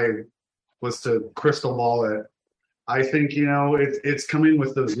if I was to crystal ball it, I think, it's coming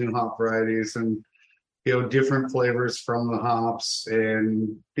with those new hop varieties and, different flavors from the hops.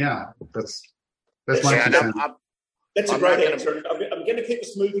 And yeah, that's my 2 cents. That's a great answer. I'm going to keep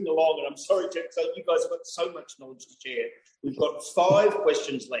us moving along, and I'm sorry, so you guys have got so much knowledge to share. We've got 5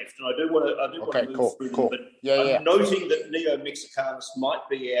 questions left, and I do want to move through them. But I'm noting that Neo Mexicanus might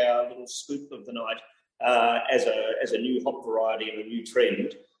be our little scoop of the night as a new hop variety and a new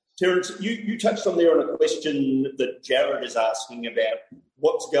trend. Terence, you touched on there on a question that Jared is asking about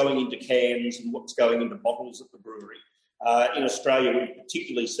what's going into cans and what's going into bottles at the brewery. In Australia, we've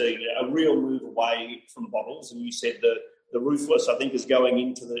particularly seen a real move away from bottles, and you said the Ruthless, I think, is going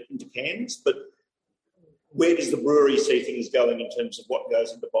into cans. But where does the brewery see things going in terms of what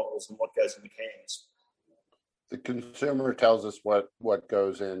goes into bottles and what goes into cans? The consumer tells us what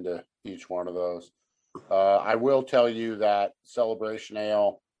goes into each one of those. I will tell you that Celebration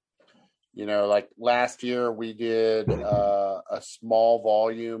Ale, like last year we did a small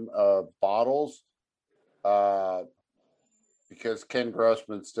volume of bottles. Because Ken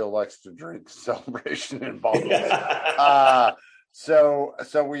Grossman still likes to drink Celebration in bottles. So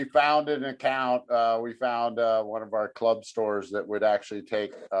we found an account. We found one of our club stores that would actually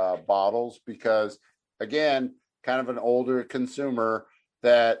take bottles because, again, kind of an older consumer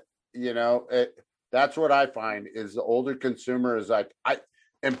that, that's what I find is the older consumer is like,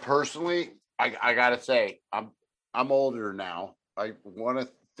 personally, I got to say, I'm older now. I want to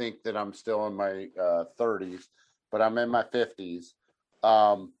think that I'm still in my 30s. But I'm in my 50s.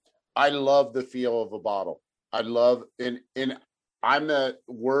 I love the feel of a bottle. I love, and I'm the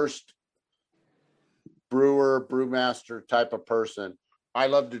worst brewmaster type of person. I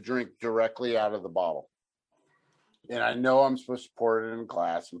love to drink directly out of the bottle. And I know I'm supposed to pour it in a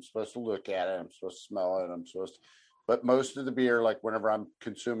glass. I'm supposed to look at it. I'm supposed to smell it. But most of the beer, like whenever I'm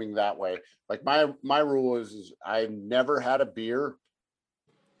consuming that way, like my rule is I've never had a beer.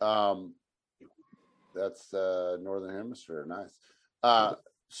 That's Northern Hemisphere. Nice.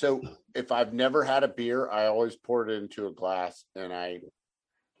 So if I've never had a beer, I always pour it into a glass and I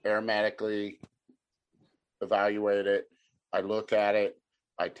aromatically evaluate it. I look at it.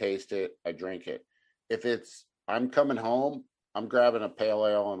 I taste it. I drink it. If I'm coming home, I'm grabbing a pale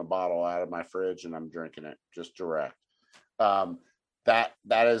ale and a bottle out of my fridge and I'm drinking it just direct. That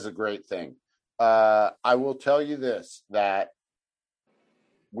is a great thing. I will tell you this, that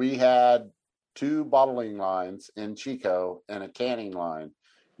we had 2 bottling lines in Chico and a canning line.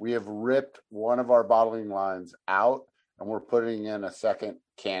 We have ripped one of our bottling lines out and we're putting in a second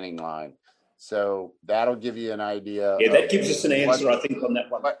canning line. So that'll give you an idea. Yeah, that gives us an answer, I think, on that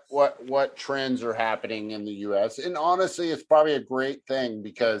one. What trends are happening in the U.S. And honestly, it's probably a great thing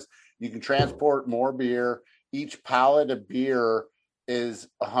because you can transport more beer. Each pallet of beer is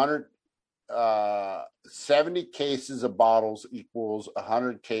 70 cases of bottles equals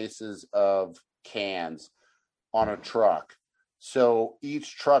 100 cases of cans on a truck. So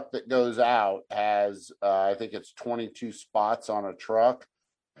each truck that goes out has, I think it's 22 spots on a truck.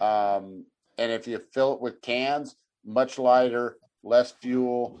 And if you fill it with cans, much lighter, less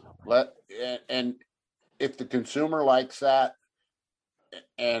fuel. And if the consumer likes that,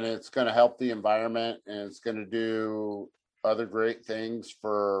 and it's going to help the environment and it's going to do other great things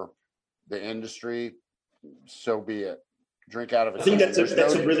for the industry, so be it. Drink out of it. I think that's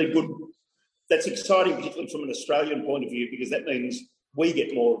a really good. That's exciting, particularly from an Australian point of view, because that means we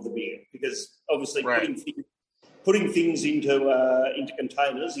get more of the beer. Because obviously, right, putting things into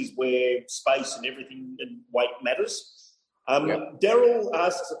containers is where space and everything and weight matters. Yep. Daryl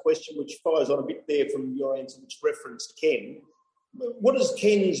asks a question which follows on a bit there from your answer, which referenced Ken. What does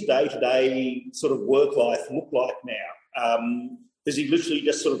Ken's day-to-day sort of work life look like now? Does he literally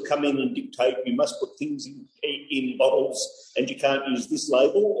just sort of come in and dictate you must put things in bottles and you can't use this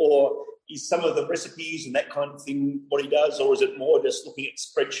label? Or is some of the recipes and that kind of thing what he does? Or is it more just looking at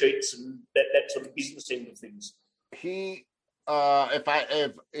spreadsheets and that sort of business end of things?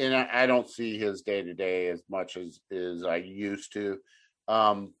 I don't see his day-to-day as much as I used to,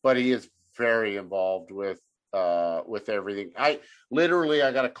 but he is very involved with everything. I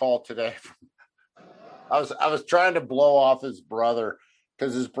got a call today from, I was trying to blow off his brother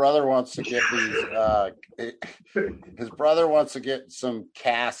because his brother wants to get his brother wants to get some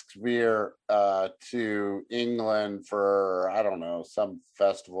cask beer to England for, I don't know, some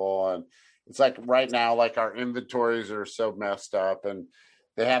festival. And it's like right now, like our inventories are so messed up. And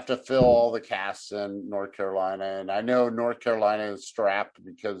they have to fill all the casks in North Carolina. And I know North Carolina is strapped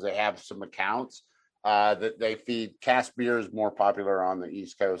because they have some accounts that they feed. Cask beer is more popular on the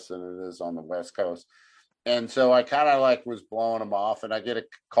East Coast than it is on the West Coast. And so I kind of like was blowing them off, and I get a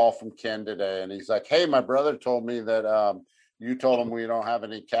call from Ken today, and he's like, "Hey, my brother told me that you told him we don't have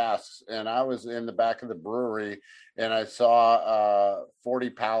any casks." And I was in the back of the brewery, and I saw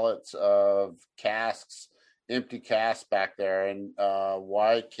 40 pallets of casks, empty casks back there, and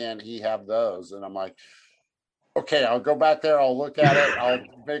why can't he have those? And I'm like, okay, I'll go back there, I'll look at it, I'll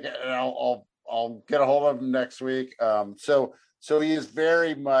make it, and I'll get a hold of him next week. So he is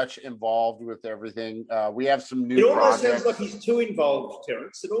very much involved with everything. We have some new projects. It almost sounds like he's too involved,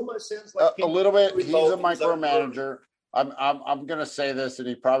 Terence. It almost sounds like a little bit. He's a micromanager. I'm going to say this, and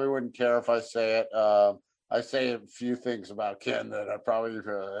he probably wouldn't care if I say it. I say a few things about Ken that I probably,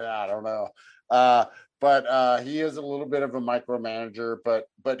 I don't know. But he is a little bit of a micromanager.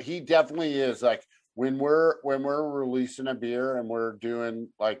 But he definitely is, like, when we're releasing a beer and we're doing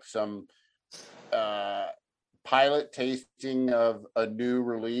like some pilot tasting of a new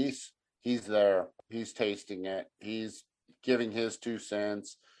release, he's there, he's tasting it, he's giving his 2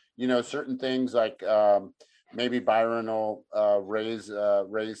 cents. Certain things like maybe Byron will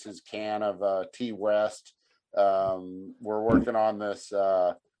raise his can of T West. We're working on this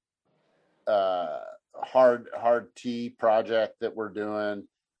hard tea project that we're doing,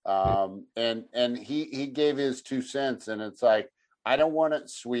 and he gave his 2 cents, and it's like, I don't want it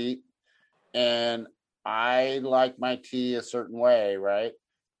sweet, and I like my tea a certain way, right?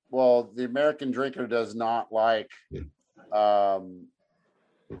 Well, the American drinker does not like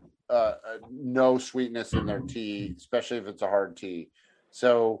no sweetness in their tea, especially if it's a hard tea.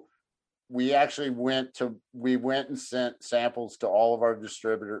 So we actually went and sent samples to all of our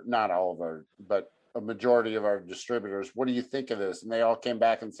distributors, not all of our, but a majority of our distributors. What do you think of this? And they all came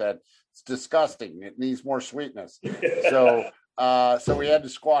back and said, it's disgusting. It needs more sweetness. So we had to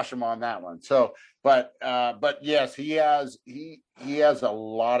squash him on that one. So, but yes, he has a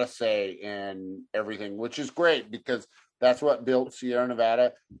lot of say in everything, which is great because that's what built Sierra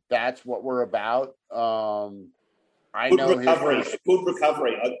Nevada. That's what we're about. Good recovery.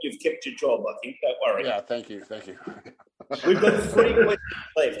 You've kept your job, I think. Don't worry. Yeah, thank you. We've got 3 questions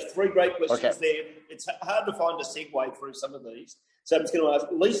left. 3 great questions there. It's hard to find a segue through some of these. So I'm just going to ask,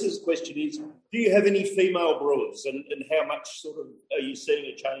 Lisa's question is, do you have any female brewers, and how much sort of are you seeing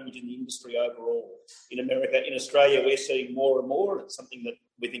a change in the industry overall in America? In Australia, we're seeing more and more, and it's something that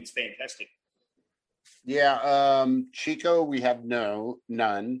we think is fantastic. Yeah, Chico, we have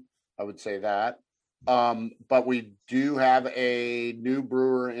none, I would say that. But we do have a new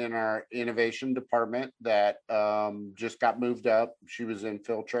brewer in our innovation department that just got moved up. She was in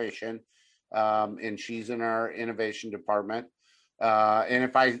filtration, and she's in our innovation department. And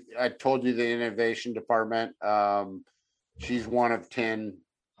if I told you the innovation department, she's one of 10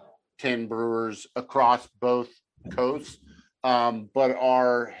 brewers across both coasts. But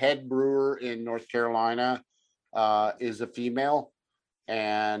our head brewer in North Carolina is a female.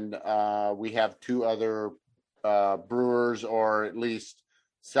 And we have 2 other brewers, or at least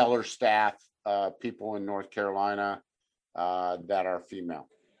cellar staff people in North Carolina that are female.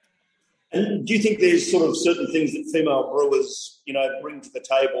 And do you think there's sort of certain things that female brewers, bring to the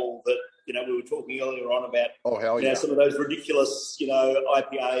table that, we were talking earlier on about? Oh, hell yeah. Some of those ridiculous,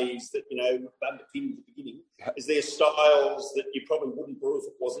 IPAs that, underpinned the beginning. Is there styles that you probably wouldn't brew if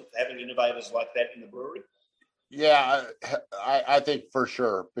it wasn't for having innovators like that in the brewery? Yeah, I think for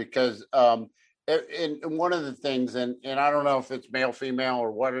sure, because and one of the things, and I don't know if it's male, female,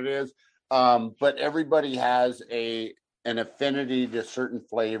 or what it is, but everybody has an affinity to certain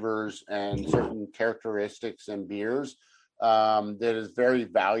flavors and certain characteristics in beers that is very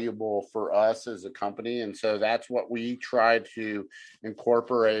valuable for us as a company. And so that's what we try to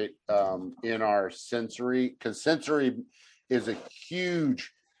incorporate in our sensory, because sensory is a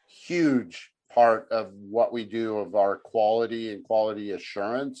huge part of what we do, of our quality and quality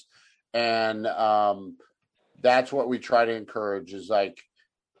assurance. And that's what we try to encourage, is like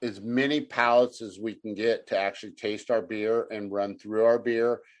as many palates as we can get to actually taste our beer and run through our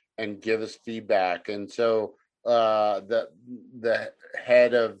beer and give us feedback. And so the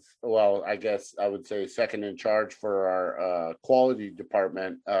head of, well, I guess I would say second in charge for our quality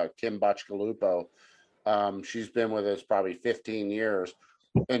department, Kim Bachkalupo, she's been with us probably 15 years.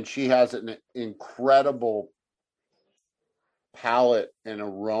 And she has an incredible palate and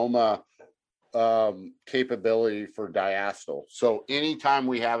aroma capability for diacetyl. So anytime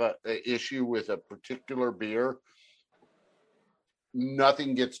we have an issue with a particular beer,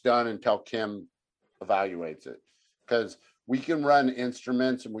 nothing gets done until Kim evaluates it. Because we can run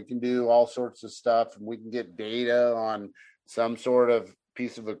instruments and we can do all sorts of stuff and we can get data on some sort of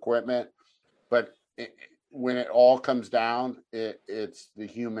piece of equipment. But when it all comes down, it's the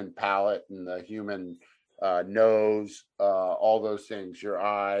human palate and the human nose, all those things, your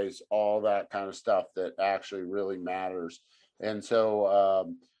eyes, all that kind of stuff that actually really matters. And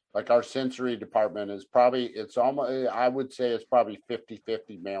so like our sensory department is probably, I would say it's probably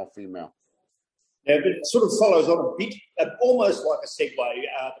 50-50 male, female. Now, but it sort of follows on a bit, almost like a segue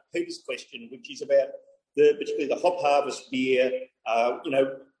to Peter's question, which is about particularly the Hop Harvest beer.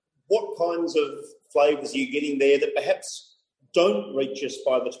 What kinds of flavours are you getting there that perhaps don't reach us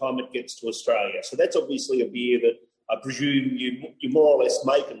by the time it gets to Australia? So that's obviously a beer that I presume you more or less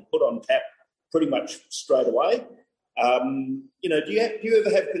make and put on tap pretty much straight away. Do you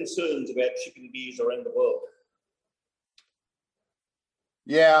ever have concerns about shipping beers around the world?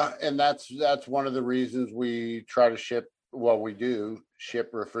 Yeah, and that's one of the reasons we try to ship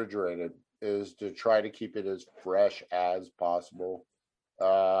refrigerated, is to try to keep it as fresh as possible.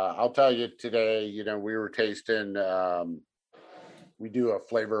 I'll tell you today, we were tasting, we do a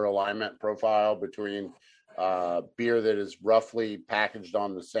flavor alignment profile between beer that is roughly packaged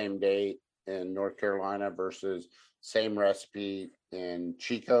on the same date in North Carolina versus same recipe in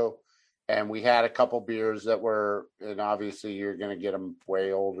Chico. And we had a couple beers that were, and obviously you're going to get them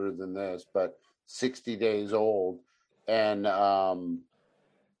way older than this, but 60 days old. And,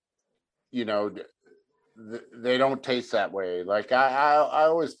 they don't taste that way. Like I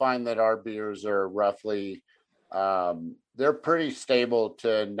always find that our beers are roughly, they're pretty stable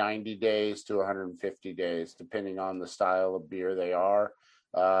to 90 days to 150 days, depending on the style of beer they are.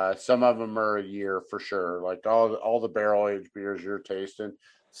 Some of them are a year for sure. Like all the barrel aged beers you're tasting,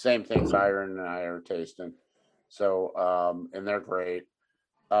 same thing Byron and I are tasting. So, and they're great.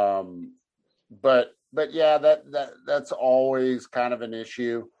 But yeah, that's always kind of an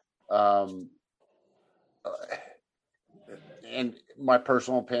issue. And my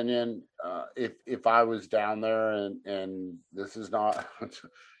personal opinion, if I was down there and this is not,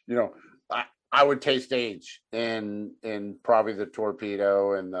 I would taste age in probably the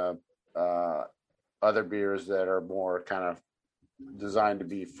Torpedo and the other beers that are more kind of designed to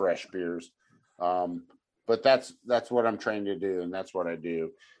be fresh beers. But that's what I'm trained to do, and that's what I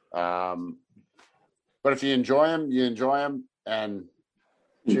do. But if you enjoy them, and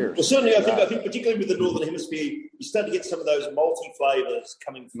cheers. Well, certainly, I think particularly with the Northern Hemisphere, you start to get some of those multi flavours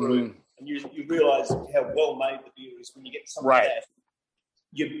coming through, and you realise how well made the beer is when you get some of that.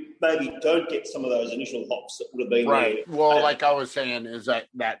 You maybe don't get some of those initial hops that would have been there. Well, like I was saying, is that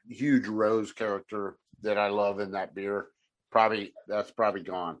huge rose character that I love in that beer. That's probably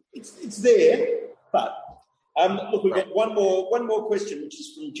gone. It's there, but look, we've got one more question, which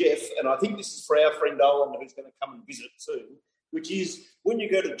is from Jeff, and I think this is for our friend Owen, who's going to come and visit soon. Which is, when you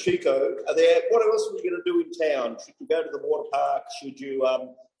go to Chico, what else are you going to do in town? Should you go to the water park? Should you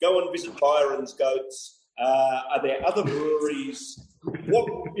go and visit Byron's Goats? Are there other breweries?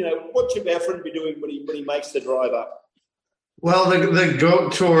 What should our friend be doing when he makes the drive up? Well, the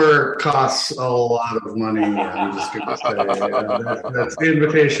goat tour costs a lot of money. I'm just going to say that's the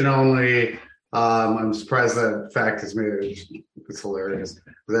invitation only. I'm surprised that fact is made. It's hilarious. It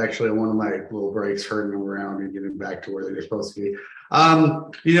was actually one of my little breaks, herding them around and getting back to where they're supposed to be.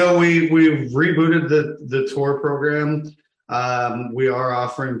 We've rebooted the tour program. We are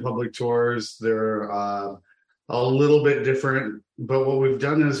offering public tours. They're a little bit different, but what we've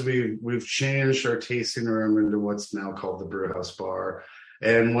done is we've changed our tasting room into what's now called the Brewhouse Bar.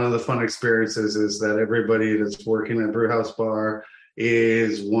 And one of the fun experiences is that everybody that's working at Brewhouse Bar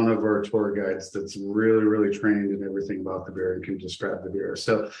is one of our tour guides that's really, really trained in everything about the beer and can describe the beer.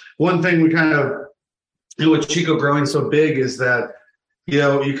 So one thing we kind of, with Chico growing so big, is that,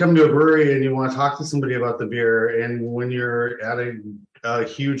 you come to a brewery and you want to talk to somebody about the beer. And when you're at a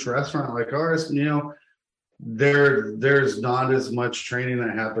huge restaurant like ours, there's not as much training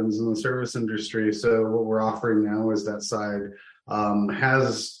that happens in the service industry. So what we're offering now is that side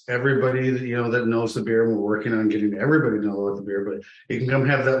has everybody that knows the beer, and we're working on getting everybody to know about the beer, but you can come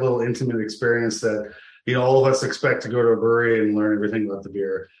have that little intimate experience that all of us expect to go to a brewery and learn everything about the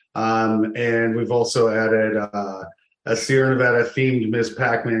beer. And we've also added a Sierra Nevada themed Ms.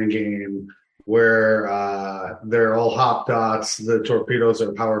 Pac-Man game where they're all hop dots. The torpedoes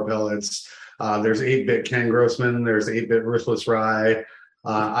are power pellets. There's 8-bit Ken Grossman. There's 8-bit Ruthless Rye.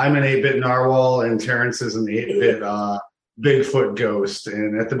 I'm an 8-bit Narwhal, and Terrence is an 8-bit Bigfoot Ghost.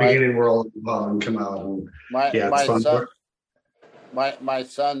 And at the beginning, we're all involved and come out. And, it's fun. My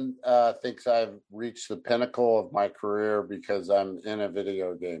son thinks I've reached the pinnacle of my career because I'm in a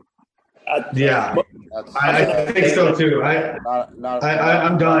video game. Yeah, I think so too.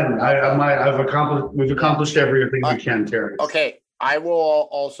 I'm done. We've accomplished everything we can, Terry. Okay. I will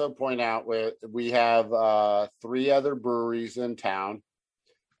also point out we have 3 other breweries in town.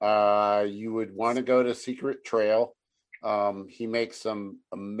 You would want to go to Secret Trail. He makes some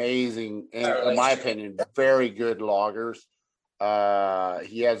amazing, in my opinion, very good lagers.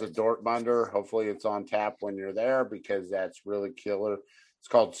 He has a Dortmunder. Hopefully it's on tap when you're there because that's really killer. It's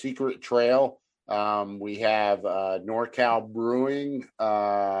called Secret Trail. We have NorCal Brewing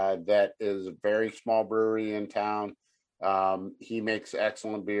that is a very small brewery in town. He makes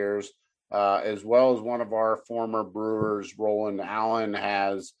excellent beers, as well as one of our former brewers, Roland Allen,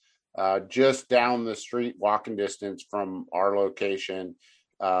 has just down the street, walking distance from our location,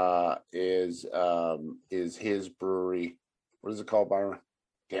 is his brewery. What is it called, Byron?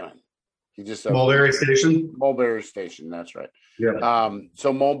 Damn it. He just Mulberry Station. Mulberry Station, that's right. Yeah.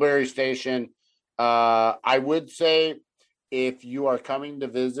 So Mulberry Station, I would say if you are coming to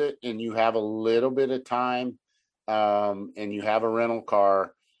visit and you have a little bit of time, and you have a rental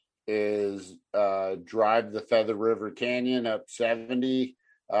car, is drive the Feather River Canyon up 70,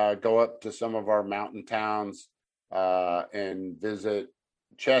 go up to some of our mountain towns, and visit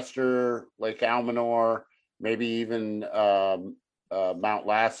Chester, Lake Almanor, maybe even Mount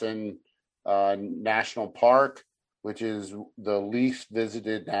Lassen National Park, which is the least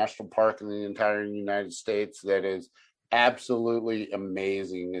visited national park in the entire United States. That is absolutely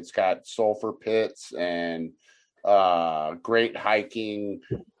amazing. It's got sulfur pits and great hiking,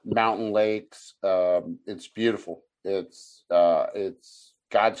 mountain lakes. It's beautiful. It's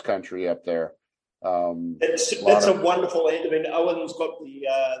God's country up there. That's a wonderful end. I mean, Owen's got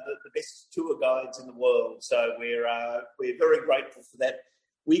the best tour guides in the world, so we're very grateful for that.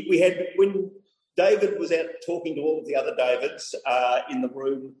 We had, when David was out talking to all of the other Davids in the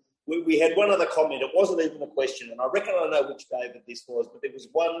room, we had one other comment. It wasn't even a question, and I reckon I know which David this was, but there was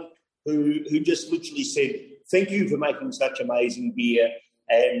one who just literally said, "Thank you for making such amazing beer,"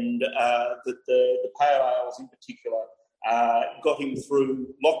 and that the pale ales in particular got him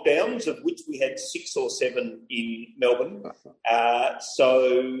through lockdowns, of which we had 6 or 7 in Melbourne.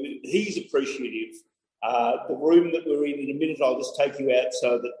 So he's appreciative. The room that we're in a minute, I'll just take you out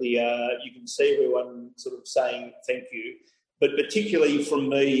so that you can see everyone sort of saying thank you. But particularly from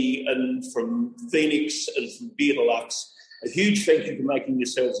me and from Phoenix and from Beer Deluxe, a huge thank you for making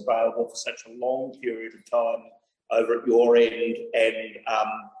yourselves available for such a long period of time over at your end. And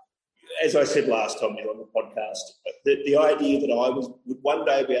as I said last time we were on the podcast, the idea that I would one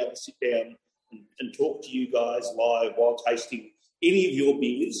day be able to sit down and talk to you guys live while tasting any of your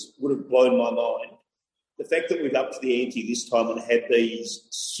beers would have blown my mind. The fact that we've upped the ante this time and had these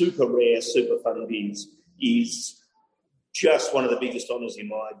super rare, super fun beers is just one of the biggest honours in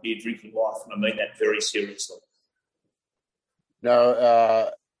my beer drinking life, and I mean that very seriously.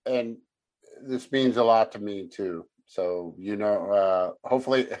 No, and this means a lot to me too. So,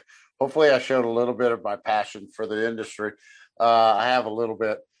 hopefully I showed a little bit of my passion for the industry. I have a little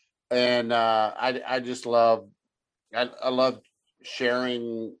bit, and I just love, I love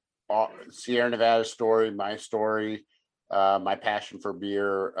sharing Sierra Nevada's story, my story, my passion for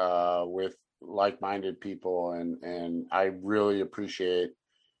beer with like-minded people, and I really appreciate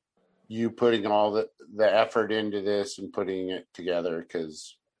you putting all the effort into this and putting it together,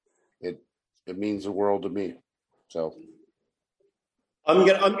 because it means the world to me. So I'm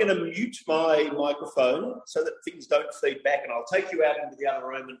gonna mute my microphone so that things don't feed back, and I'll take you out into the other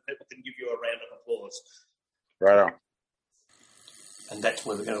room and people can give you a round of applause. Right on. And that's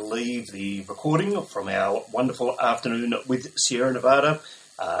where we're going to leave the recording from our wonderful afternoon with Sierra Nevada.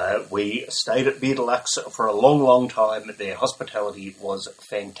 We stayed at Beer Deluxe for a long, long time. Their hospitality was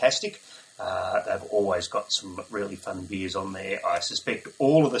fantastic. They've always got some really fun beers on there. I suspect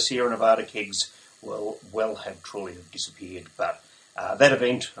all of the Sierra Nevada kegs will have truly disappeared. But that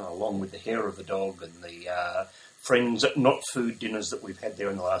event, along with the hair of the dog and the friends, not food dinners that we've had there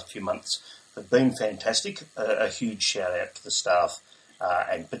in the last few months, have been fantastic. A huge shout out to the staff.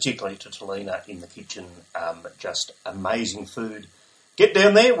 And particularly to Talina in the kitchen, just amazing food. Get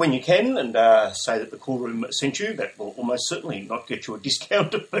down there when you can and say that the Cool Room sent you. That will almost certainly not get you a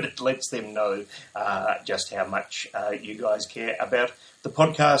discount, but it lets them know just how much you guys care about the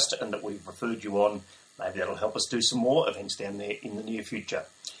podcast and that we've referred you on. Maybe that'll help us do some more events down there in the near future.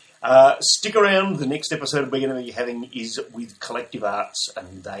 Stick around. The next episode we're going to be having is with Collective Arts,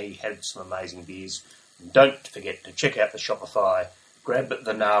 and they had some amazing beers. And don't forget to check out the Shopify. Grab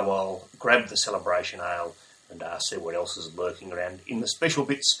the Narwhal, grab the Celebration Ale, and see what else is lurking around in the special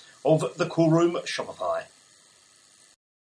bits of the Cool Room Shopify.